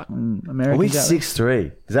those fucking Americans. Are we out there.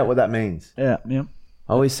 6'3"? Is that what that means? Yeah. I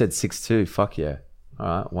always said 6'2". Fuck yeah. All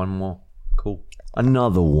right, one more. Cool.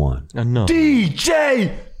 Another one.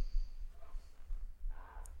 DJ!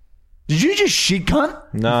 Did you just shit, cunt?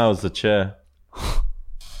 No, it was the chair.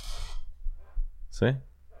 See?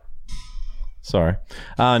 Sorry.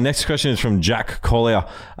 Next question is from Jack Collier.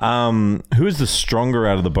 Who is the stronger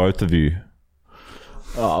out of the both of you?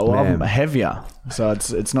 Oh, well, I'm heavier. So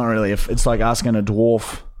it's not really... It's like asking a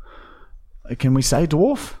dwarf... Can we say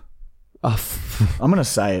dwarf? I'm going to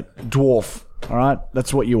say it. Dwarf. All right?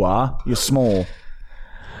 That's what you are. You're small.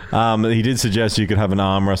 He did suggest you could have an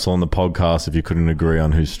arm wrestle on the podcast if you couldn't agree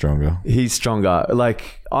on who's stronger. He's stronger.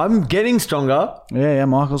 Like, I'm getting stronger. Yeah,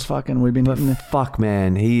 Michael's fucking... We've been... Fuck,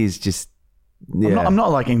 man. He is just... Yeah. I'm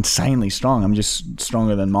not like insanely strong. I'm just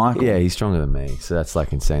stronger than Michael. Yeah, he's stronger than me. So that's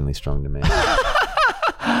like insanely strong to me.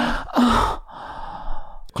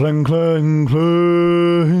 Cling, cling,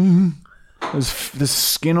 cling. There's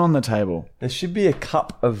skin on the table. There should be a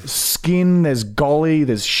cup of... Skin, there's golly,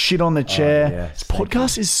 there's shit on the chair. yeah. This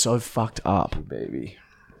podcast is so fucked up. Baby.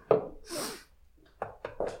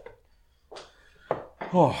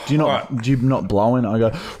 Do you not blow in? I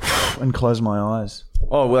go and close my eyes.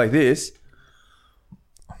 Oh, well, like this?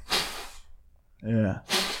 Yeah.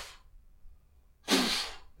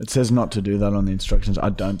 It says not to do that on the instructions. I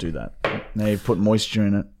don't do that. Now you've put moisture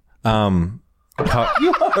in it.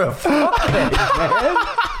 You're a fuckhead, man.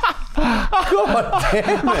 God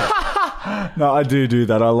damn it. No, I do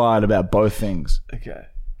that. I lied about both things. Okay.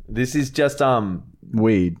 This is just,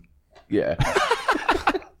 Weed. yeah.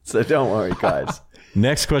 So don't worry, guys.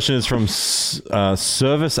 Next question is from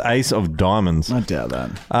Service Ace of Diamonds. I doubt that.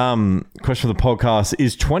 Question for the podcast.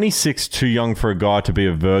 Is 26 too young for a guy to be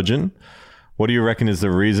a virgin? What do you reckon is the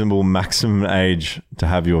reasonable maximum age to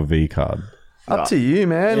have your V card? Up to you,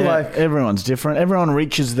 man. Yeah, Like, everyone's different. Everyone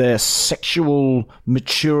reaches their sexual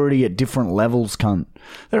maturity at different levels, cunt.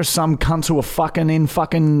 There are some cunts who are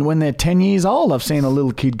fucking when they're 10 years old. I've seen a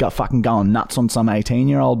little kid fucking going nuts on some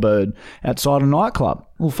 18-year-old bird outside a nightclub.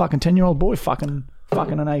 Little fucking 10-year-old boy fucking an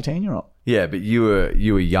 18-year-old. yeah, but you were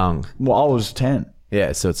young. Well, I was 10.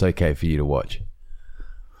 Yeah, so it's okay for you to watch.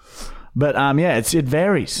 But yeah, it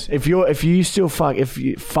varies. If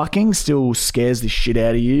fucking still scares the shit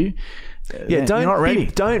out of you, Yeah, you're not ready.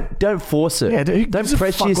 Don't force it. Yeah, who don't gives a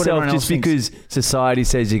pressure fuck what yourself everyone just else thinks? because society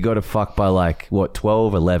says you got to fuck by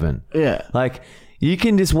 12, 11. Yeah. Like, you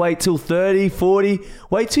can just wait till 30, 40.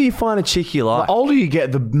 Wait till you find a chick you like. The older you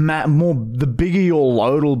get, the bigger your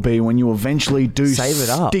load will be when you eventually do Save it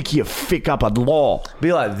up. stick your fick up a law.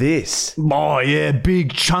 Be like this. Oh yeah,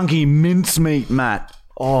 big chunky mincemeat, Matt.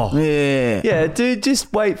 Oh. Yeah. Yeah, dude,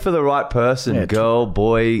 just wait for the right person. Yeah, girl,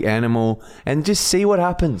 boy, animal. And just see what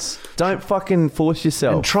happens. Don't fucking force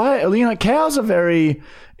yourself. And try it. Cows are very...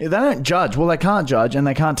 They don't judge. Well, they can't judge, and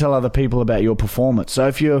they can't tell other people about your performance. So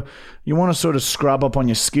if you want to sort of scrub up on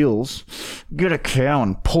your skills, get a cow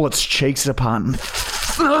and pull its cheeks apart and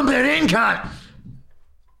thump it in, cunt.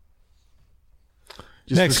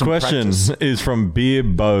 Next question is from Beer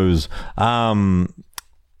Bose.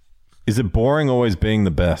 Is it boring always being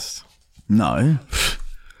the best? No.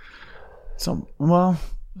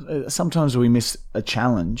 Sometimes we miss a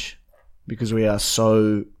challenge because we are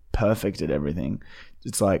so perfect at everything.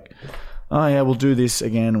 It's like, oh yeah, we'll do this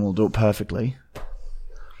again and we'll do it perfectly.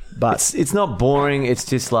 But it's not boring. It's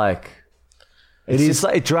just like...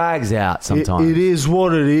 it drags out sometimes. It is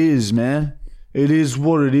what it is, man. It is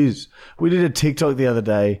what it is. We did a TikTok the other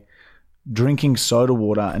day drinking soda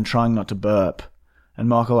water and trying not to burp. And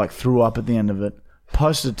Michael threw up at the end of it,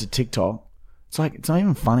 posted it to TikTok. It's like, it's not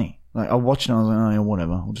even funny. Like, I watched it and I was like, oh yeah,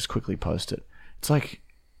 whatever. I'll just quickly post it. It's like,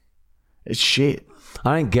 it's shit.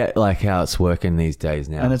 I don't get how it's working these days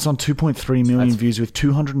now. And it's on 2.3 million views with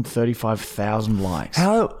 235,000 likes.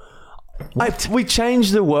 We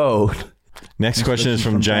changed the world. Next question is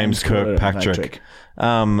from James Kirkpatrick.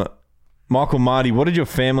 Michael Marty, what did your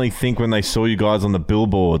family think when they saw you guys on the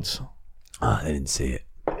billboards? Oh, they didn't see it.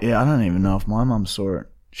 Yeah, I don't even know if my mum saw it.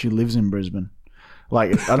 She lives in Brisbane. I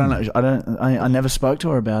don't know. I never spoke to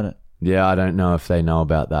her about it. Yeah, I don't know if they know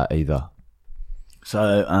about that either.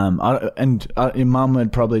 So, your mum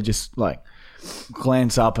would probably just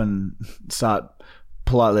glance up and start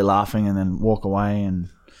politely laughing and then walk away and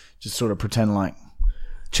just sort of pretend like,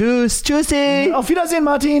 Tschüssi! Auf Wiedersehen,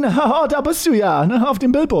 Martin. Da bist du ja, ne? Auf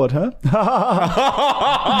dem Billboard, hä?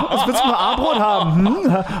 Was willst du mal Abendbrot haben?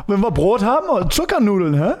 Hm? Wenn wir Brot haben oder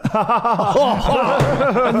Zuckernudeln, hä?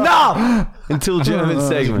 No! Until German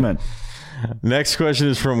segment. Next question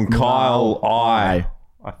is from Kyle I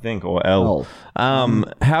think, or L.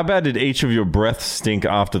 How bad did each of your breaths stink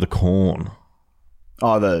after the corn?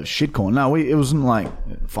 Oh, the shit corn. No, it wasn't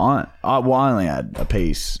fine. I only had a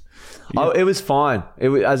piece. Yeah. Oh, it was fine.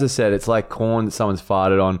 As I said, it's like corn that someone's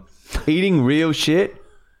farted on. Eating real shit.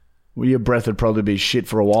 Well, your breath would probably be shit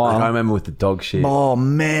for a while. I remember with the dog shit. Oh,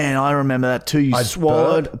 man, I remember that too. You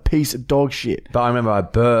swallowed a piece of dog shit. But I remember I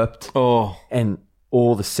burped. Oh. And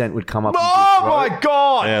all the scent would come up. Oh my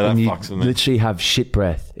God. Yeah, that And you fucks with me. literally have shit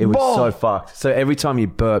breath. It was so fucked. So every time you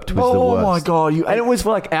burped was the worst. Oh my God. And it was for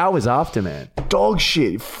like hours after, man. Dog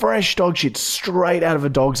shit, fresh dog shit, straight out of a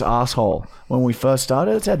dog's asshole. When we first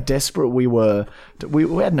started, that's how desperate we were. We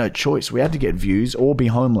had no choice. We had to get views or be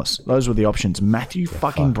homeless. Those were the options. Matthew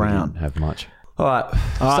fucking Brown. Didn't have much. All right.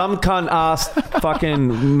 Some cunt asked,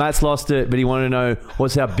 fucking Matt's lost it, but he wanted to know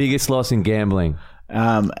what's our biggest loss in gambling.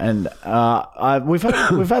 We've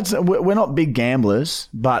had some, we're not big gamblers,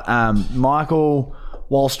 but Michael,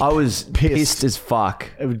 whilst I was pissed as fuck.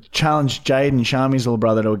 challenged Jade and Shami's little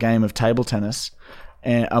brother to a game of table tennis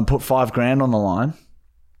and put $5,000 on the line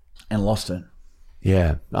and lost it.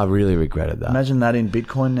 Yeah, I really regretted that. Imagine that in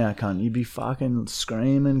Bitcoin now, cunt. You'd be fucking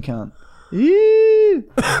screaming, cunt.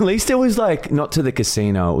 At least it was like not to the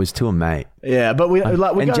casino; it was to a mate. Yeah, but we And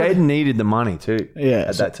Jaden needed the money too. Yeah,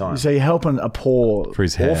 at that time. So you're helping a poor For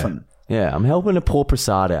his hair. orphan. Yeah, I'm helping a poor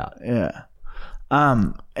Prasad out. Yeah.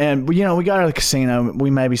 And we go to the casino.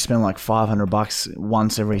 We maybe spend like $500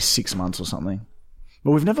 once every 6 months or something.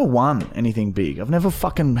 But we've never won anything big. I've never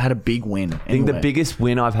fucking had a big win. I think the biggest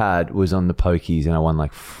win I've had was on the pokies, and I won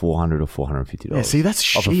like $400 or $450. Yeah, see, that's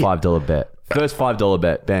off shit. a $5 bet. First $5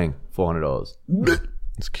 bet, bang, $400.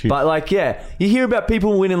 It's cute. But like, yeah, you hear about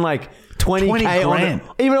people winning like 20K grand.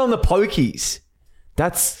 even on the pokies.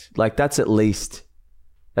 That's at least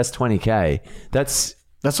that's 20K. That's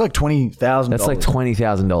like $20,000. That's like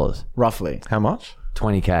 $20,000 roughly. How much?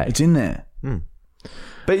 20K. It's in there.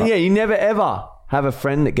 But yeah, you never ever have a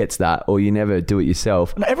friend that gets that, or you never do it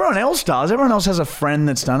yourself. And everyone else does. Everyone else has a friend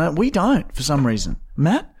that's done it. We don't for some reason.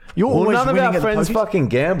 Matt, you're Well, always none of winning our at friends the pokies. fucking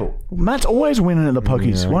gamble. Matt's always winning at the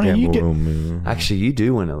pokies. Why don't you get? Actually, you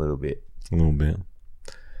do win a little bit. A little bit.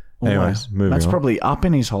 Always. Anyways, moving Matt's on. probably up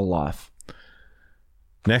in his whole life.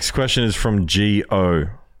 Next question is from G.O.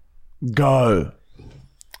 Go.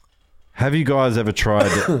 Have you guys ever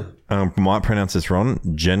tried, might pronounce this wrong,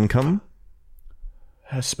 Genkum?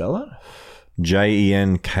 How spell it?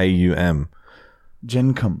 Jenkum.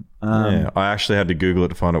 Genkum. Yeah, I actually had to Google it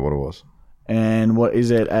to find out what it was. And what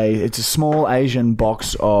is it? It's a small Asian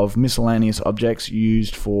box of miscellaneous objects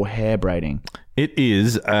used for hair braiding. It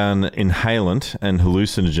is an inhalant and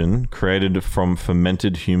hallucinogen created from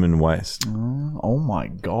fermented human waste. Oh my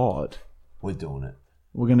God. We're doing it.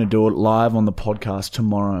 We're going to do it live on the podcast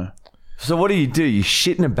tomorrow. So what do? You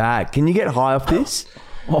shit in a bag. Can you get high off this?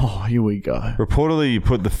 Oh, here we go. Reportedly, you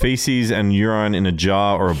put the feces and urine in a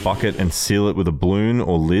jar or a bucket and seal it with a balloon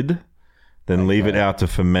or lid, then leave it out to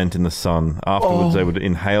ferment in the sun. Afterwards, they would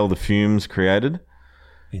inhale the fumes created.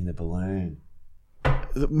 In the balloon.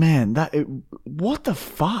 Man, what the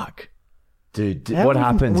fuck? Dude, How what we-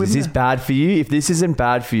 happens? we've Is this ne- bad for you? If this isn't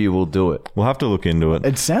bad for you, we'll do it. We'll have to look into it.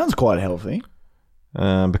 It sounds quite healthy.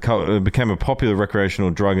 It became a popular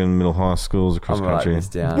recreational drug in middle high schools across I'm the writing country. this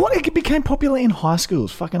down. What? It became popular in high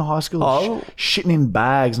schools. Fucking high schools. Oh. Shitting in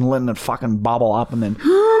bags and letting it fucking bubble up and then...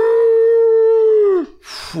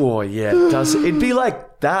 Oh, yeah. It does. It'd be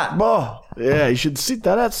like that. Oh, yeah, you should sit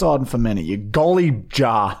that outside and ferment it. You golly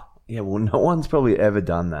jar. Yeah, well, no one's probably ever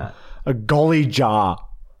done that. A golly jar.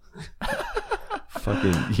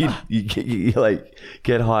 Fucking, you like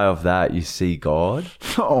get high off that, you see God.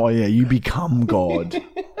 Oh, yeah, you become God.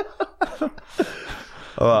 All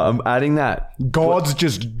right, I'm adding that. God's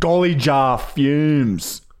just golly jar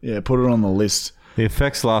fumes. Yeah, put it on the list. The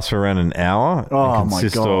effects last for around an hour Oh, and my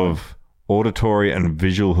consist God. of auditory and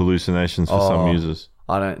visual hallucinations for some users.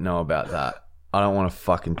 I don't know about that. I don't want to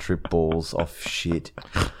fucking trip balls off shit.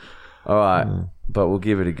 All right, but we'll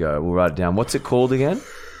give it a go. We'll write it down. What's it called again?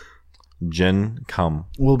 Genkum.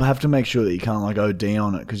 We'll have to make sure that you can't like OD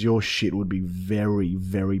on it because your shit would be very,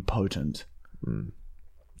 very potent.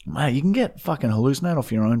 Mate, you can get fucking hallucinate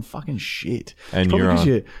off your own fucking shit. And It's probably your 'cause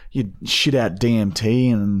own. you shit out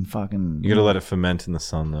DMT and fucking... You got to let it ferment in the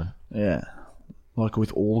sun, though. Yeah. Like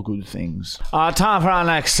with all good things. Time for our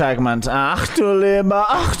next segment. Ach du lieber,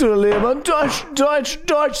 Deutsch, Deutsch,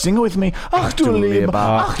 Deutsch. Sing it with me. Ach du lieber,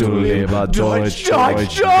 Deutsch,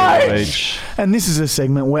 Deutsch, Deutsch. And this is a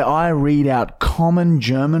segment where I read out common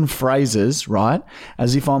German phrases, right?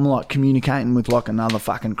 As if I'm like communicating with like another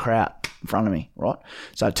fucking kraut in front of me, right?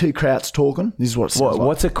 So two krauts talking. This is what it sounds like.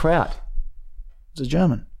 What's a kraut? It's a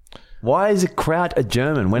German. Why is a kraut a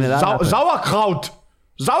German? When did that happen? Sauerkraut.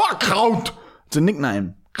 Sauerkraut. It's a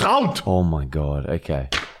nickname. Kraut. Oh my God. Okay.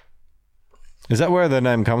 Is that where the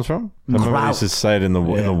name comes from? I remember I used to say it in the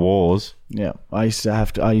wars. Yeah, I used to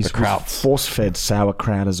krauts. force fed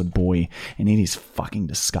sauerkraut as a boy, and it is fucking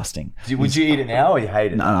disgusting. Would you eat it now or you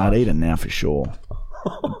hate it? No, I'd eat it now for sure.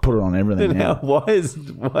 Put it on everything now. Why is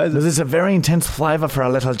Because it's a very intense flavour for a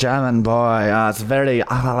little German boy. It's very...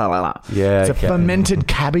 Yeah, It's a okay. fermented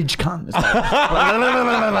cabbage cunt. It's like, Ach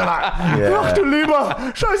du lieber,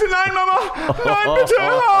 scheiße, nein, Mama. Nein, bitte.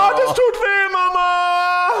 Das tut weh, Mama.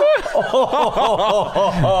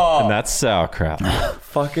 And that's sauerkraut.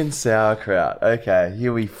 fucking sauerkraut? Okay,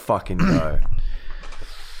 here we fucking go.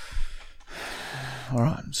 All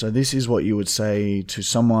right, so this is what you would say to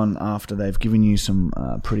someone after they've given you some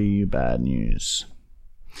pretty bad news.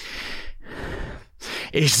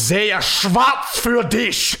 Ich sehe schwarz für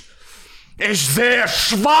dich. Ich sehe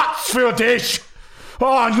schwarz für dich.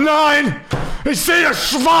 Oh nein, ich sehe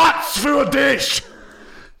schwarz für dich.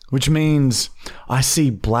 Which means, I see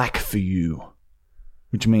black for you.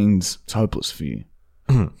 Which means it's hopeless for you.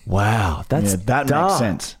 Wow, that's That dark. makes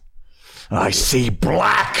sense. I see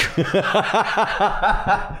black.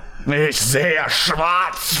 Ich sehe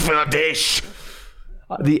schwarz für dich.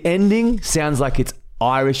 The ending sounds like it's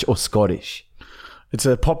Irish or Scottish. It's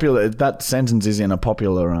a popular. That sentence is in a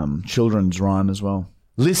popular children's rhyme as well.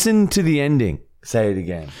 Listen to the ending. Say it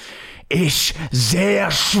again. Ich sehe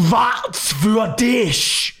schwarz für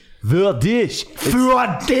dich. Für dich.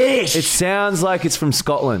 Für dich. It sounds like it's from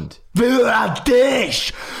Scotland. Für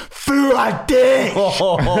dich. Für dich.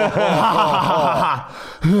 All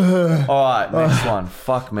right, next one.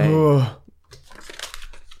 Fuck me.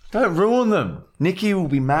 Don't ruin them. Nikki will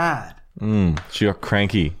be mad. She got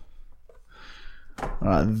cranky. All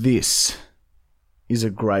right, this is a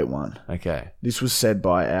great one. Okay. This was said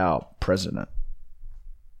by our president,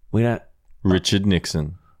 We don't... Richard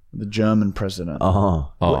Nixon. the German president.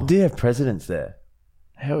 Oh. Oh. What, do you have presidents there?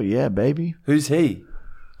 Hell yeah, baby. Who's he?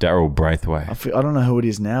 Daryl Braithwaite. I don't know who it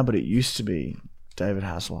is now, but it used to be David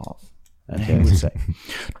Hasselhoff. And he would say,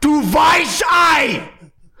 Du Weichei!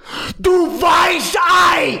 Du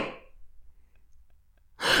Weichei!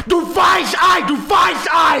 Du Weichei! Du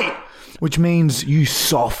Weichei! Which means, you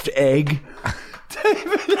soft egg.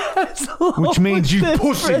 David Hasselhoff. Which means, you was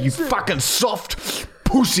pussy. their You president. fucking soft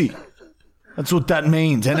pussy. That's what that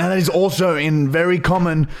means. And that is also very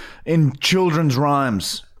common in children's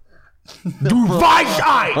rhymes. Du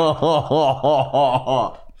Weichei!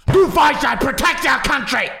 Du Weichei! Protect our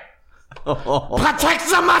country! Protect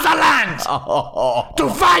the motherland! Du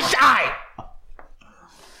Weichei!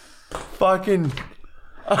 Fucking...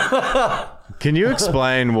 Can you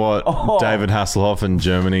explain what David Hasselhoff in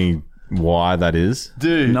Germany, why that is?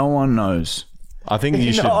 Dude. No one knows. I think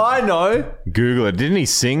you should No, I know. Google it. Didn't he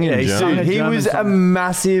sing in he German? sang He German was a song.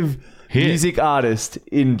 massive Hit. music artist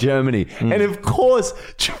in Germany. And of course,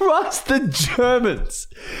 trust the Germans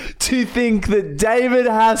to think that David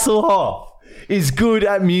Hasselhoff is good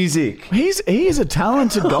at music. He is a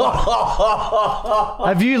talented guy.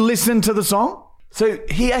 Have you listened to the song? So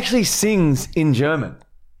he actually sings in German.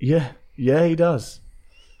 Yeah, he does.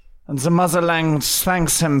 And the motherland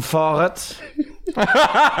thanks him for it.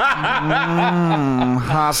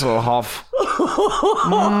 Hasselhoff.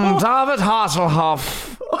 David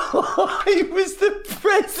Hasselhoff. He was the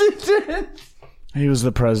president. He was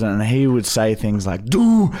the president, and he would say things like,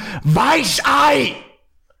 Du Weichei!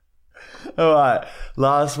 All right,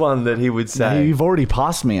 last one that he would say. You've already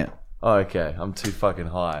passed me it. Oh, okay, I'm too fucking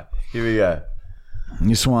high. Here we go.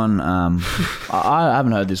 This one, I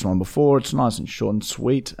haven't heard this one before. It's nice and short and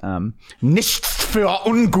sweet. Nichts für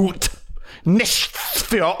ungut. Nichts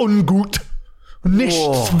für ungut.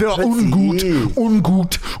 Nichts für ungut. weird.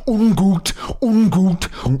 Ungut. Ungut. Ungut.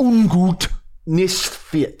 Ungut. Nicht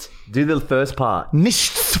fit. Do the first part.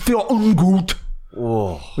 Nichts für ungut.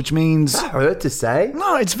 Oh, Which means, hurt to say.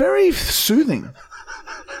 no, it's very soothing.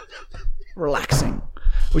 Relaxing.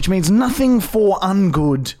 Which means nothing for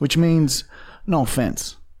ungood. Which means, no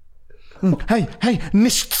offense. Hey,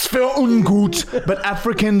 nichts für ungut. But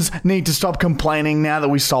Africans need to stop complaining now that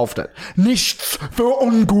we solved it. Nichts für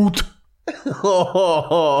ungut.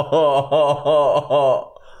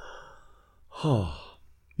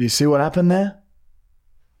 You see what happened there?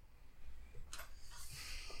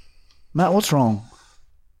 Matt, what's wrong?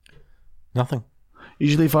 Nothing.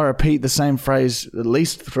 Usually if I repeat the same phrase at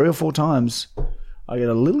least 3 or 4 times, I get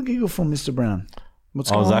a little giggle from Mr. Brown.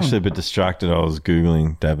 What's I going was on? actually a bit distracted. I was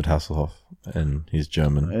Googling David Hasselhoff and he's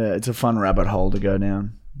German. Yeah, it's a fun rabbit hole to go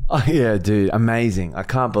down. Oh, yeah, dude, amazing. I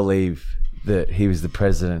can't believe that he was the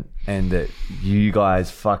president and that you guys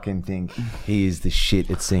fucking think he is the shit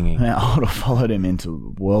at singing. Yeah, I would have followed him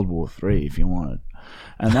into World War III if you wanted.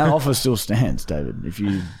 And that offer still stands, David, if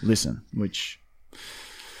you listen, which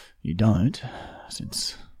you don't,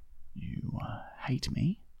 since you hate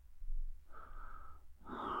me.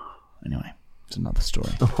 Anyway, It's another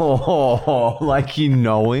story. Oh, like you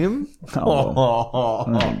know him? Oh, well,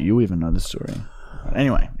 I don't think you even know the story.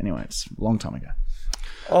 Anyway, it's a long time ago.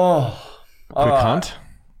 Oh. Quick Hunt.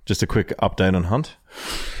 Just a quick update on Hunt.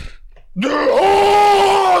 You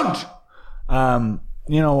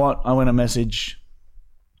know what? I want to message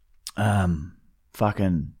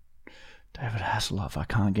fucking David Hasselhoff. I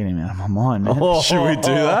can't get him out of my mind, man. Should we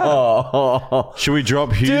do that? Should we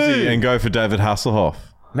drop Husey and go for David Hasselhoff?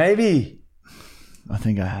 Maybe. I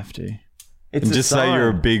think I have to. It's and just say you're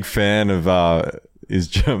a big fan of his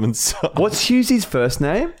German son. What's Husey's first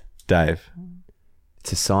name? Dave.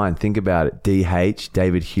 It's a sign. Think about it. DH,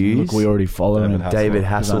 David Hughes. Look, we already follow him. David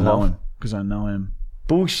Hasselhoff. Because I know him.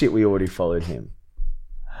 Bullshit, we already followed him.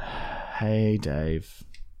 Hey, Dave.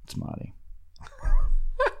 It's Marty.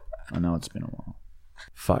 I know it's been a while.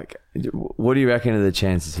 Fuck. What do you reckon are the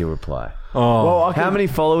chances he'll reply? Oh. Well, How many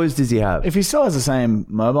followers does he have? If he still has the same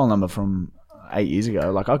mobile number from 8 years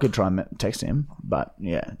ago, like I could try and text him, but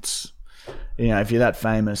yeah, it's, you know, if you're that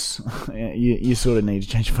famous, you sort of need to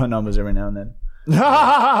change phone numbers every now and then. Hasselhoff.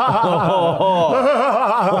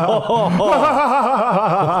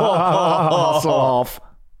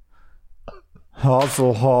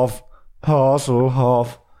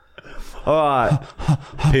 All right.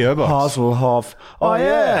 P.O. Box. Hasselhoff. Oh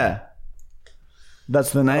yeah.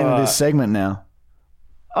 That's the name of this segment now.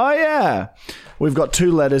 Oh yeah. We've got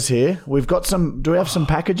 2 letters here. We've got some. Do we have some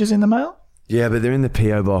packages in the mail? Yeah, but they're in the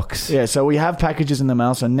P.O. box. Yeah, so we have packages in the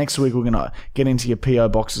mail. So next week we're gonna get into your P.O.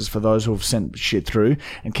 boxes for those who have sent shit through,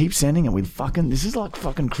 and keep sending it with fucking. This is like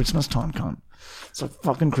fucking Christmas time, cunt. It's like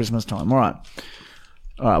fucking Christmas time. All right,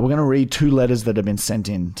 we're gonna read 2 letters that have been sent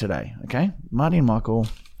in today. Okay, Marty and Michael.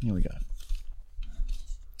 Here we go.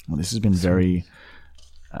 Well, this has been very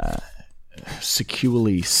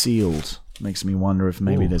securely sealed. Makes me wonder if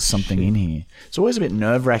maybe there's something in here. It's always a bit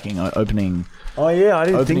nerve-wracking opening. Oh yeah, I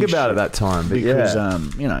didn't think about it that time. But because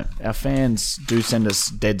you know, our fans do send us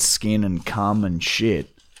dead skin and cum and shit.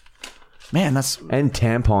 Man, that's and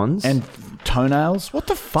tampons and toenails. What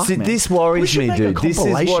the fuck? See, man? this worries me, dude. This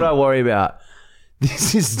is what I worry about.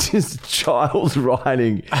 This is just child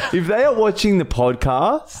writing. If they are watching the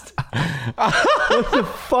podcast, what the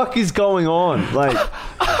fuck is going on? Like,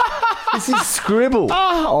 this is scribble.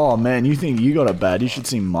 Oh man, you think you got it bad? You should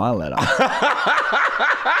see my letter.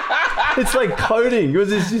 It's like coding.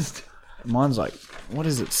 Yours is just. Mine's like, what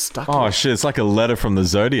is it stuck? Oh with? shit! It's like a letter from the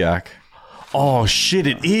Zodiac. Oh shit!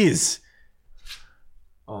 It is.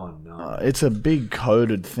 Oh no! It's a big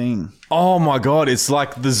coded thing. Oh my god! It's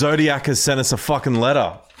like the Zodiac has sent us a fucking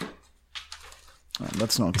letter. Oh,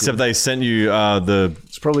 that's not. Except good. they sent you the.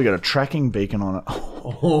 It's probably got a tracking beacon on it.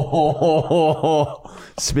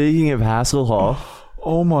 Speaking of Hasselhoff.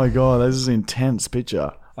 Oh my god, this is an intense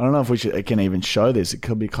picture. I don't know if it can even show this. It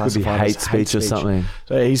could be classified hate as speech or something.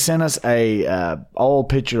 So he sent us a old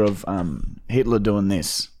picture of Hitler doing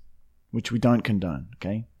this, which we don't condone.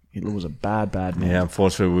 Okay, Hitler was a bad man. Yeah,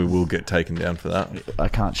 unfortunately, we will get taken down for that. I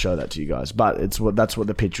can't show that to you guys, but that's what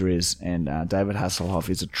the picture is. And David Hasselhoff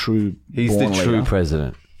is a true. He's the true leader,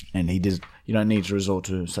 president, and he does. You don't need to resort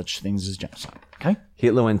to such things as genocide. Okay,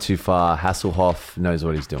 Hitler went too far. Hasselhoff knows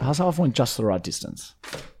what he's doing. Hasselhoff went just the right distance.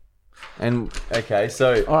 And okay,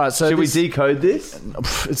 so all right, so should we decode this?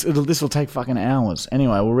 This will take fucking hours.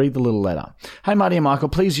 Anyway, we'll read the little letter. Hey, Marty and Michael,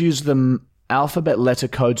 please use the alphabet letter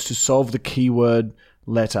codes to solve the keyword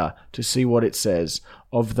letter to see what it says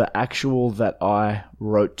of the actual that I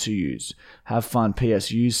wrote to use. Have fun.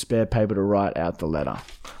 P.S. Use spare paper to write out the letter.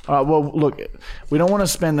 All right, well, look, we don't want to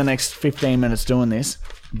spend the next 15 minutes doing this,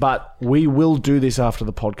 but we will do this after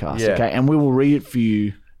the podcast, okay? And we will read it for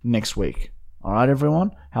you next week. All right,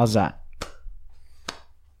 everyone? How's that?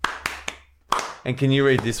 And can you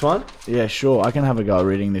read this one? Yeah, sure. I can have a go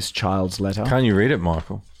reading this child's letter. Can you read it,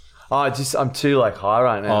 Michael? Oh, I'm too high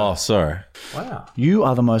right now. Oh, sorry. Wow. You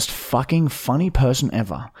are the most fucking funny person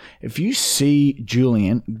ever. If you see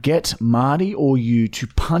Julian, get Marty or you to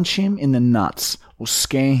punch him in the nuts or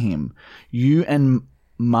scare him. You and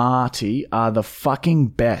Marty are the fucking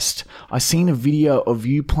best. I seen a video of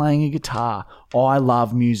you playing a guitar. I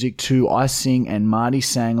love music too. I sing and Marty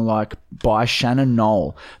sang like by Shannon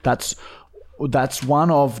Knoll. That's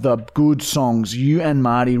one of the good songs. You and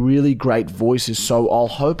Marty, really great voices. So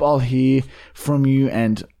I'll hear from you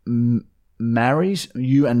and marries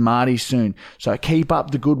you and Marty soon. So keep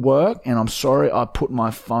up the good work. And I'm sorry I put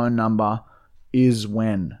my phone number is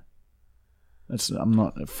when. I'm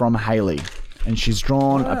not from Haley, and she's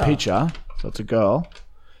drawn a picture. So it's a girl.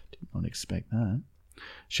 Did not expect that.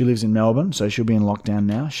 She lives in Melbourne, so she'll be in lockdown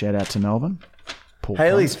now. Shout out to Melbourne.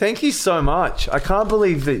 Haley, thank you so much. I can't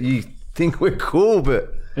believe that you think we're cool,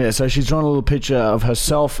 but Yeah, so she's drawn a little picture of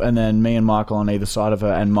herself and then me and Michael on either side of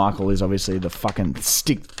her, and Michael is obviously the fucking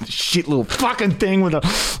shit little fucking thing with a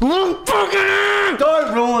little fucking...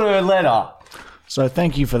 Don't ruin her letter. So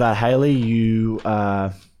thank you for that, Hayley. You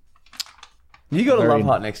got a love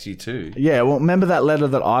heart next to you too. Yeah, well, remember that letter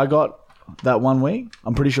that I got that one week?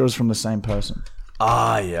 I'm pretty sure it was from the same person.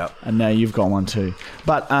 Ah, yeah. And now you've got one too.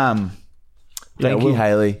 But thank you,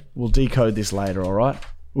 Hayley. We'll decode this later, all right?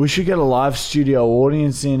 We should get a live studio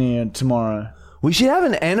audience in here tomorrow. We should have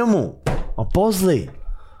an animal. A Bosley.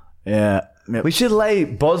 Yeah. We should lay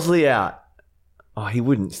Bosley out. Oh, he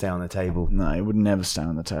wouldn't stay on the table. No, he would never stay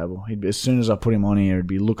on the table. As soon as I put him on here, he'd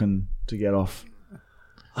be looking to get off.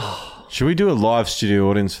 Should we do a live studio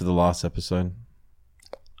audience for the last episode?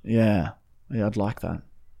 Yeah, I'd like that.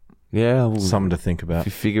 Yeah. Something to think about. If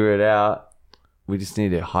you figure it out, we just need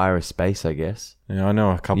to hire a space, I guess. Yeah, I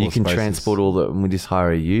know a couple of spaces. You can transport all the... And we just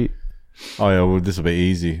hire a ute. Oh, yeah, well, this will be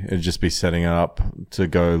easy. It'd just be setting it up to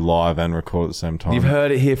go live and record at the same time. You've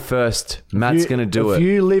heard it here first. Matt's going to do it. If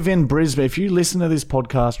you live in Brisbane, if you listen to this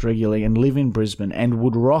podcast regularly and live in Brisbane and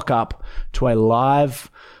would rock up to a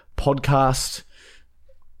live podcast...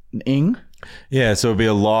 Yeah, so it'll be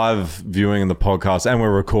a live viewing of the podcast, and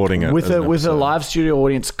we're recording it with a live studio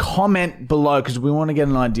audience. Comment below because we want to get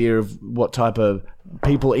an idea of what type of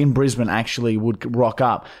people in Brisbane actually would rock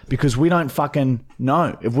up, because we don't fucking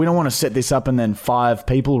know. If we don't want to set this up and then 5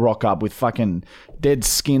 people rock up with fucking dead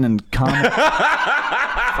skin and cum,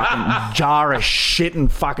 fucking jar of shit,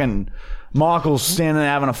 and fucking Michael's standing there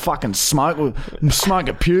having a fucking smoke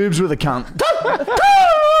at pubes with a cunt.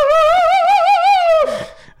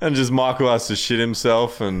 And just Michael has to shit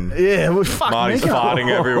himself, and well, fuck Marty's farting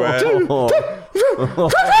everywhere.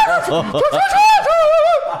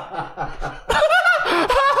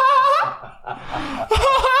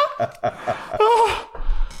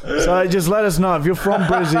 So just let us know if you're from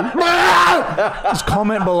Brizzy. Just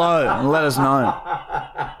comment below and let us know.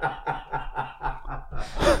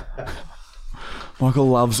 Michael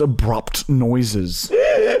loves abrupt noises.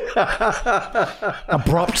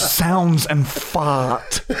 Abrupt sounds and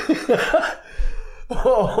fart.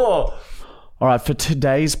 All right, for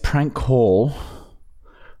today's prank call,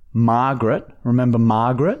 Margaret. Remember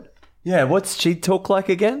Margaret? Yeah, what's she talk like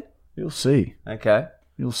again? You'll see. Okay.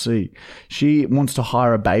 You'll see. She wants to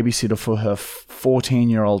hire a babysitter for her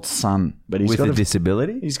 14-year-old son, but he's got a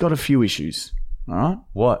disability. He's got a few issues. All right.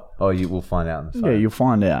 What? Oh, we'll find out on the phone. Yeah, you'll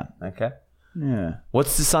find out. Okay. Yeah.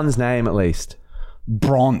 What's the son's name at least?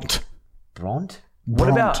 Bront. Bront? What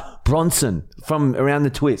about Bronson from Around the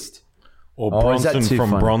Twist? Or Bronson from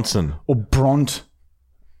funny? Bronson. Or Bront.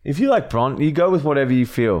 If you like Bront, you go with whatever you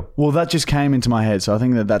feel. Well, that just came into my head, so I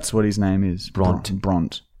think that's what his name is. Bront.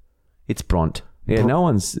 Bront. It's Bront. Yeah, no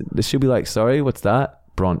one's... She'll be like, sorry, what's that?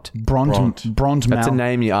 Bront. Bront. That's a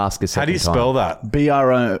name you ask a second time. How do you spell that?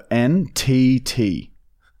 Brontt.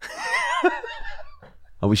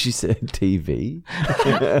 I wish you said TV.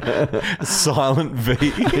 Silent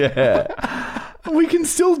V. Yeah. We can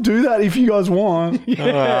still do that if you guys want.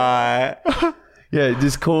 Yeah. Yeah,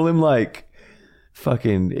 just call him like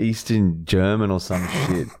fucking Eastern German or some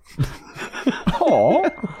shit. Oh.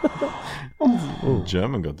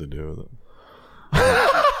 German got to do with it.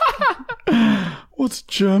 What's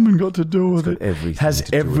German got to do with it? Everything. Has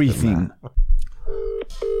to do with everything.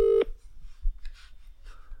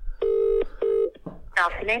 Good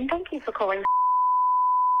afternoon. Thank you for calling.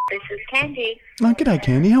 This is Candy. Oh, g'day,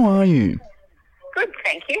 Candy. How are you? Good,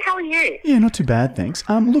 thank you. How are you? Yeah, not too bad, thanks.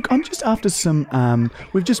 Look, I'm just after some.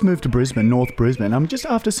 We've just moved to Brisbane, North Brisbane. I'm just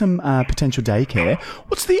after some potential daycare.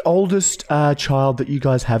 What's the oldest child that you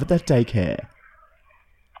guys have at that daycare?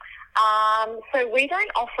 So we don't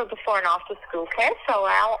offer before and after school care, so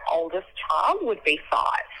our oldest child would be 5.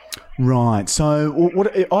 Right. So,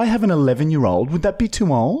 what? I have an 11-year-old. Would that be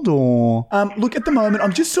too old, or? Look, at the moment,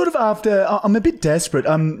 I'm just sort of after. I'm a bit desperate.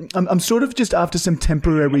 I'm sort of just after some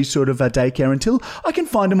temporary sort of daycare until I can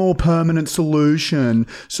find a more permanent solution.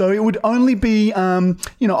 So it would only be, I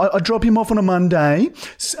drop him off on a Monday,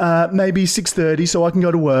 maybe 6:30, so I can go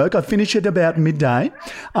to work. I finish at about midday,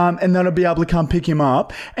 and then I'll be able to come pick him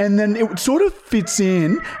up, and then it sort of fits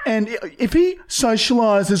in. And if he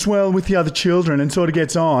socialises well with the other children and sort of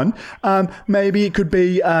gets on. Maybe it could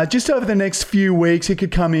be just over the next few weeks. He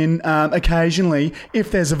could come in occasionally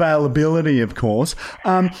if there's availability, of course.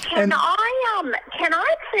 Can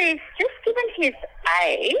I please, just given his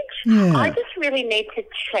age, I just really need to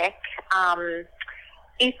check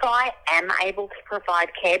if I am able to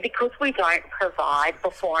provide care, because we don't provide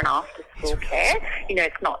before and after school care.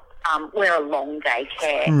 It's not. We're a long day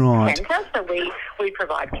care centre, so we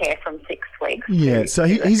provide care from 6 weeks. Yeah, so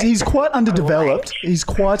he's quite underdeveloped. He's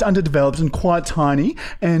quite underdeveloped and quite tiny.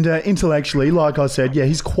 And intellectually, like I said, yeah,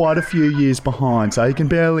 he's quite a few years behind. So he can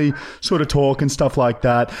barely sort of talk and stuff like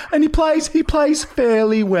that. And he plays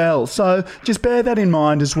fairly well. So just bear that in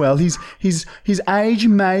mind as well. His age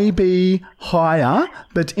may be higher,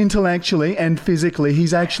 but intellectually and physically,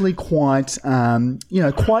 he's actually quite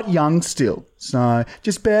quite young still. So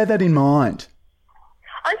just bear that in mind.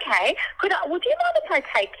 Okay. Would you mind if I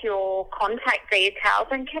take your contact details,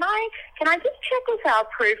 and can I just check with our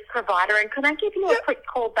approved provider, and can I give you a quick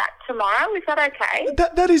call back tomorrow? Is that okay?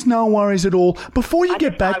 That is no worries at all. Before you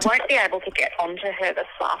get back I won't be able to get onto her this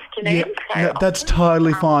afternoon. Yeah, that's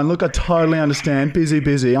totally fine. Look, I totally understand.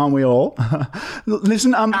 Busy, aren't we all?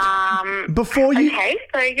 Listen, before you... Okay,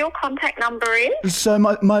 so your contact number is? So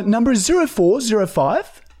my number is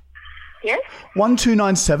 0405... Yes?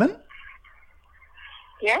 1297...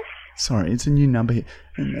 Yes? Sorry, it's a new number here.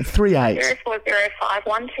 38. 0405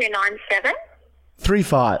 1297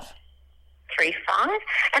 35. 35.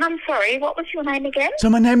 And I'm sorry, what was your name again?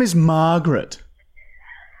 So my name is Margaret.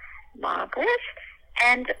 Margaret.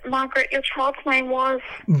 And Margaret, your child's name was?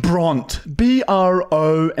 Bront. Bront.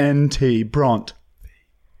 Bront.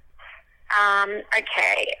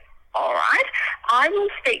 Okay. All right. I will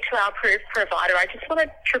speak to our approved provider. I just want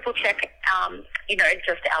to triple check,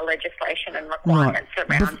 just our legislation and requirements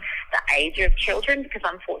around the age of children, because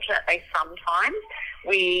unfortunately sometimes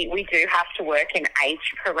we do have to work in age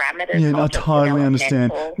parameters. Yeah, I totally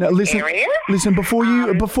understand. Now listen, before you.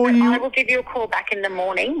 I will give you a call back in the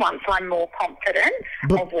morning once I'm more confident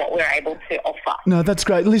of what we're able to offer. No, that's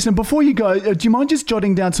great. Listen, before you go, do you mind just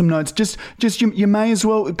jotting down some notes? Just you may as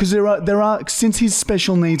well, because there are since his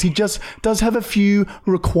special needs, he just does have a few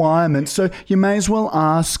requirements. So you may as well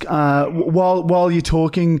ask while you're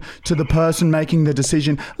talking to the person making the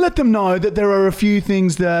decision. Let them know that there are a few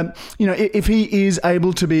things that if he is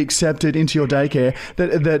able to be accepted into your daycare,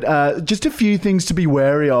 that just a few things to be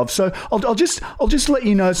wary of. So I'll just let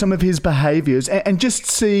you know some of his behaviours and just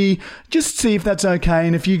see if that's okay,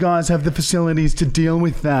 and if you guys have the facilities to deal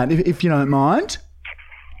with that, if you don't mind.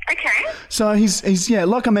 Okay. So he's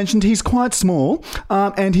like I mentioned, he's quite small,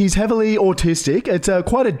 and he's heavily autistic. It's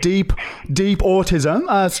quite a deep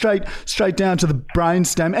autism, straight down to the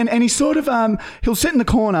brainstem, and he sort of he'll sit in the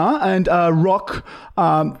corner and rock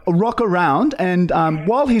around, and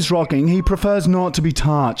while he's rocking, he prefers not to be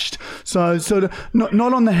touched. So sort of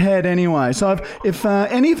not on the head anyway. So if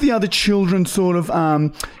any of the other children sort of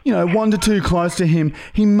wander too close to him,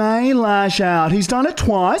 he may lash out. He's done it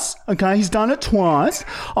twice. Okay, he's done it twice.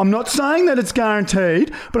 I'm not saying that it's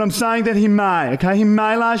guaranteed, but I'm saying that he may. Okay, he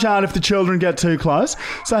may lash out if the children get too close.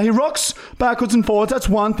 So he rocks backwards and forwards. That's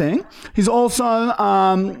one thing. He's also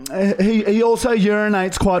he also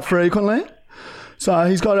urinates quite frequently. So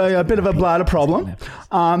he's got a bit of a bladder problem.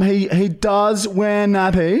 He does wear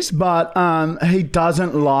nappies, but he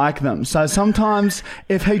doesn't like them. So sometimes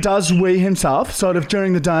if he does wee himself, sort of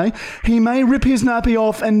during the day, he may rip his nappy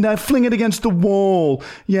off and fling it against the wall.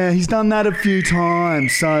 Yeah, he's done that a few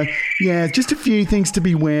times. So yeah, just a few things to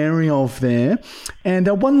be wary of there. And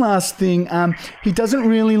one last thing, he doesn't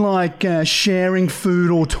really like sharing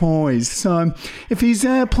food or toys. So if he's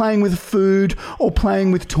playing with food or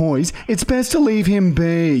playing with toys, it's best to leave him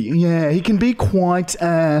be. Yeah, he can be quite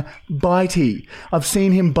bitey. I've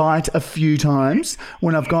seen him bite a few times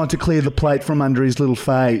when I've gone to clear the plate from under his little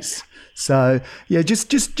face. So yeah, I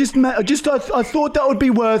thought that would be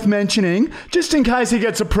worth mentioning, just in case he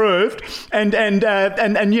gets approved, and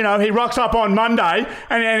he rocks up on Monday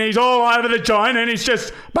and he's all over the joint and he's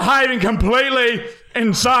just behaving completely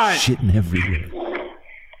insane. Shitting everywhere.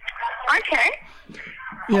 Okay.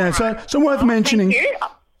 Yeah, so worth mentioning. Thank you.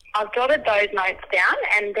 I've jotted those notes down,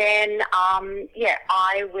 and then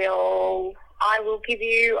I will give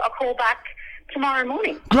you a call back tomorrow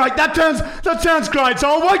morning. Great, that sounds great. So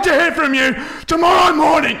I'll wait to hear from you tomorrow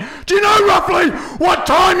morning. Do you know roughly what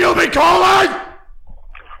time you'll be calling?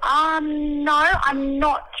 No, I'm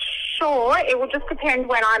not sure. It will just depend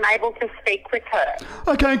when I'm able to speak with her.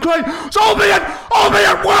 Okay, great. So I'll be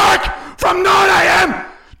at work from 9 a.m.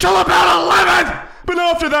 till about 11. But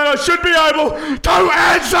after that, I should be able to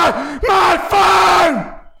answer my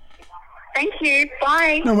phone. Thank you.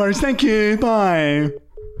 Bye. No worries. Thank you. Bye.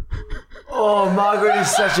 Oh, Margaret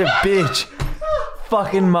is such a bitch.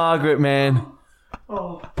 Fucking Margaret, man.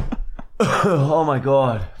 Oh my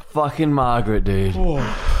God. Fucking Margaret, dude. Oh,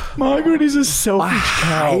 Margaret is a selfish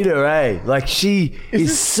cow. I hate her, eh? Like, she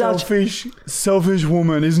is such... selfish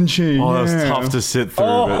woman, isn't she? Oh, that's tough to sit through.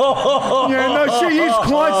 Yeah, no, she is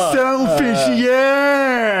quite selfish,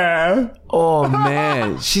 yeah. Oh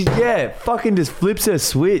man, she fucking just flips her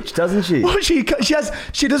switch, doesn't she? Well, she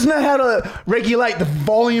doesn't know how to regulate the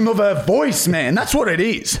volume of her voice, man. That's what it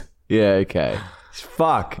is. Yeah, okay.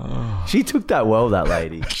 Fuck. She took that well, that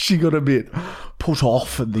lady. She got a bit put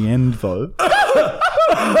off at the end, though.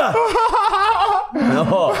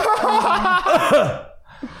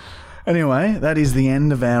 Anyway, that is the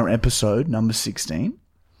end of our episode number 16.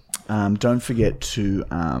 Don't forget to,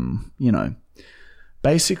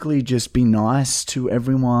 basically just be nice to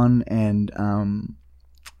everyone and,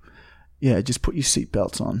 just put your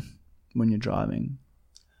seatbelts on when you're driving.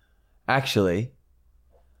 Actually,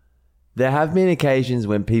 there have been occasions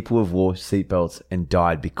when people have worn seatbelts and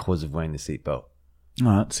died because of wearing the seatbelt. All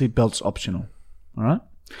right, seatbelt's optional. All right?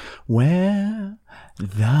 We're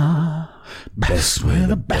the best, we're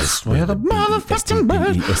the best, we're the motherfucking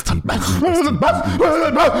best. We're the best, we're the best,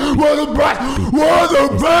 we're the best, we're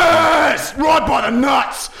the best! Right by the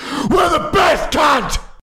nuts! We're the best, cunt!